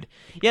 skewed.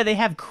 Yeah, they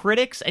have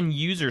critics and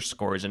user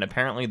scores, and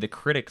apparently the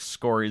critics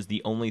score is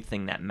the only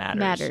thing that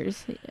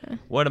matters. Yeah.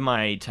 What am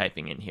I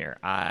typing in here?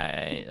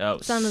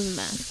 Son of the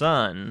Mask.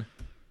 Son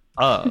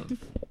of.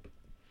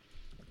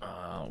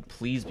 Oh,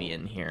 please be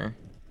in here.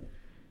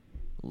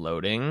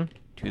 Loading.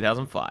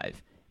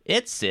 2005.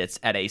 It sits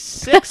at a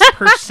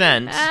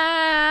 6%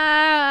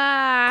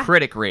 Ah!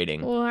 critic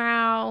rating.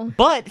 Wow.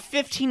 But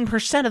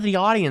 15% of the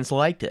audience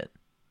liked it.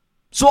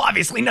 So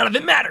obviously none of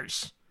it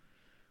matters.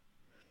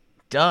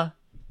 Duh.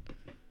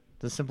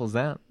 It's as simple as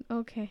that.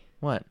 Okay.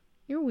 What?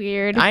 You're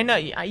weird. I know.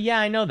 Yeah,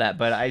 I know that,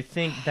 but I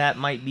think that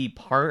might be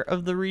part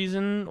of the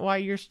reason why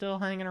you're still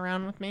hanging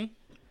around with me.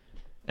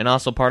 And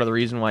also part of the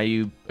reason why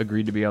you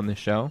agreed to be on this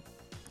show.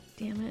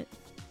 Damn it.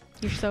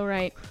 You're so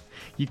right.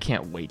 You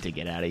can't wait to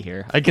get out of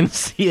here. I can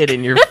see it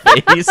in your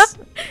face.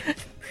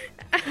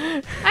 I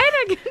had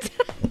a good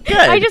time. Good.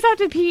 I just have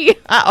to pee.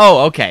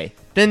 Okay.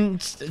 Then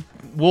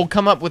we'll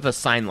come up with a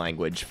sign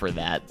language for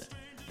that.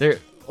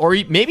 Or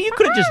maybe you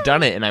could have just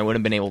done it and I would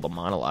have been able to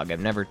monologue. I've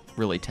never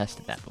really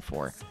tested that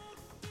before.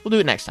 We'll do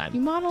it next time.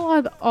 You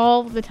monologue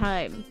all the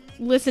time.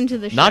 Listen to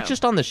the show. Not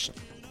just on the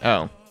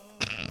Oh.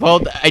 Well,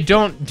 I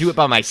don't do it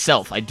by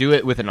myself. I do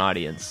it with an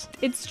audience.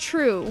 It's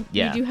true.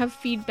 Yeah. You do have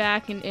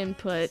feedback and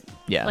input.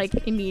 Yeah.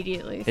 Like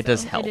immediately. It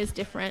does help. It is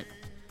different.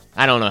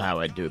 I don't know how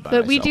I'd do it by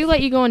But myself. we do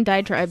let you go on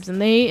diatribes,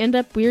 and they end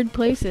up weird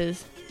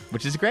places.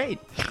 Which is great.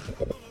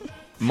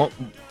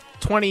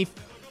 27%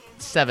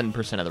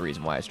 of the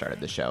reason why I started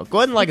this show. Go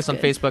ahead and like us on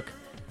Good. Facebook.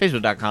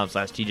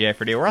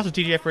 Facebook.com/TGIFradio. We're also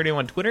TGIF Radio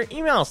on Twitter.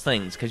 Email us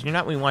things, because you're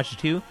not we want you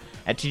to,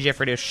 at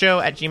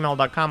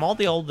TGIFradioshow@gmail.com. All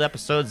the old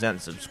episodes and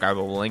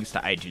subscribable links to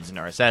iTunes and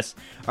RSS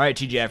are at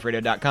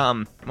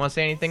TGIFradio.com. Want to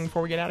say anything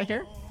before we get out of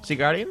here? Sea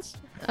Guardians?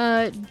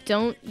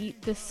 Don't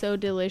eat the so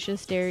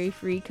delicious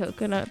dairy-free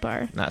coconut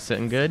bar. Not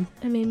sitting good?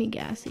 That made me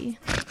gassy.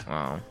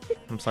 Oh,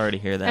 I'm sorry to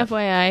hear that.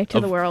 FYI to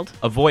the world.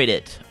 Avoid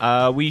it.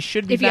 We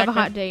should be If you back have a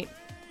ne- hot date.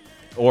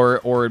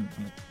 Or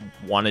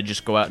want to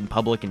just go out in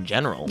public in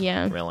general.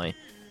 Yeah. Really.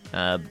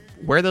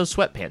 Wear those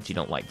sweatpants you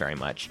don't like very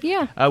much.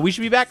 Yeah. We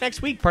should be back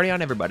next week. Party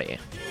on, everybody.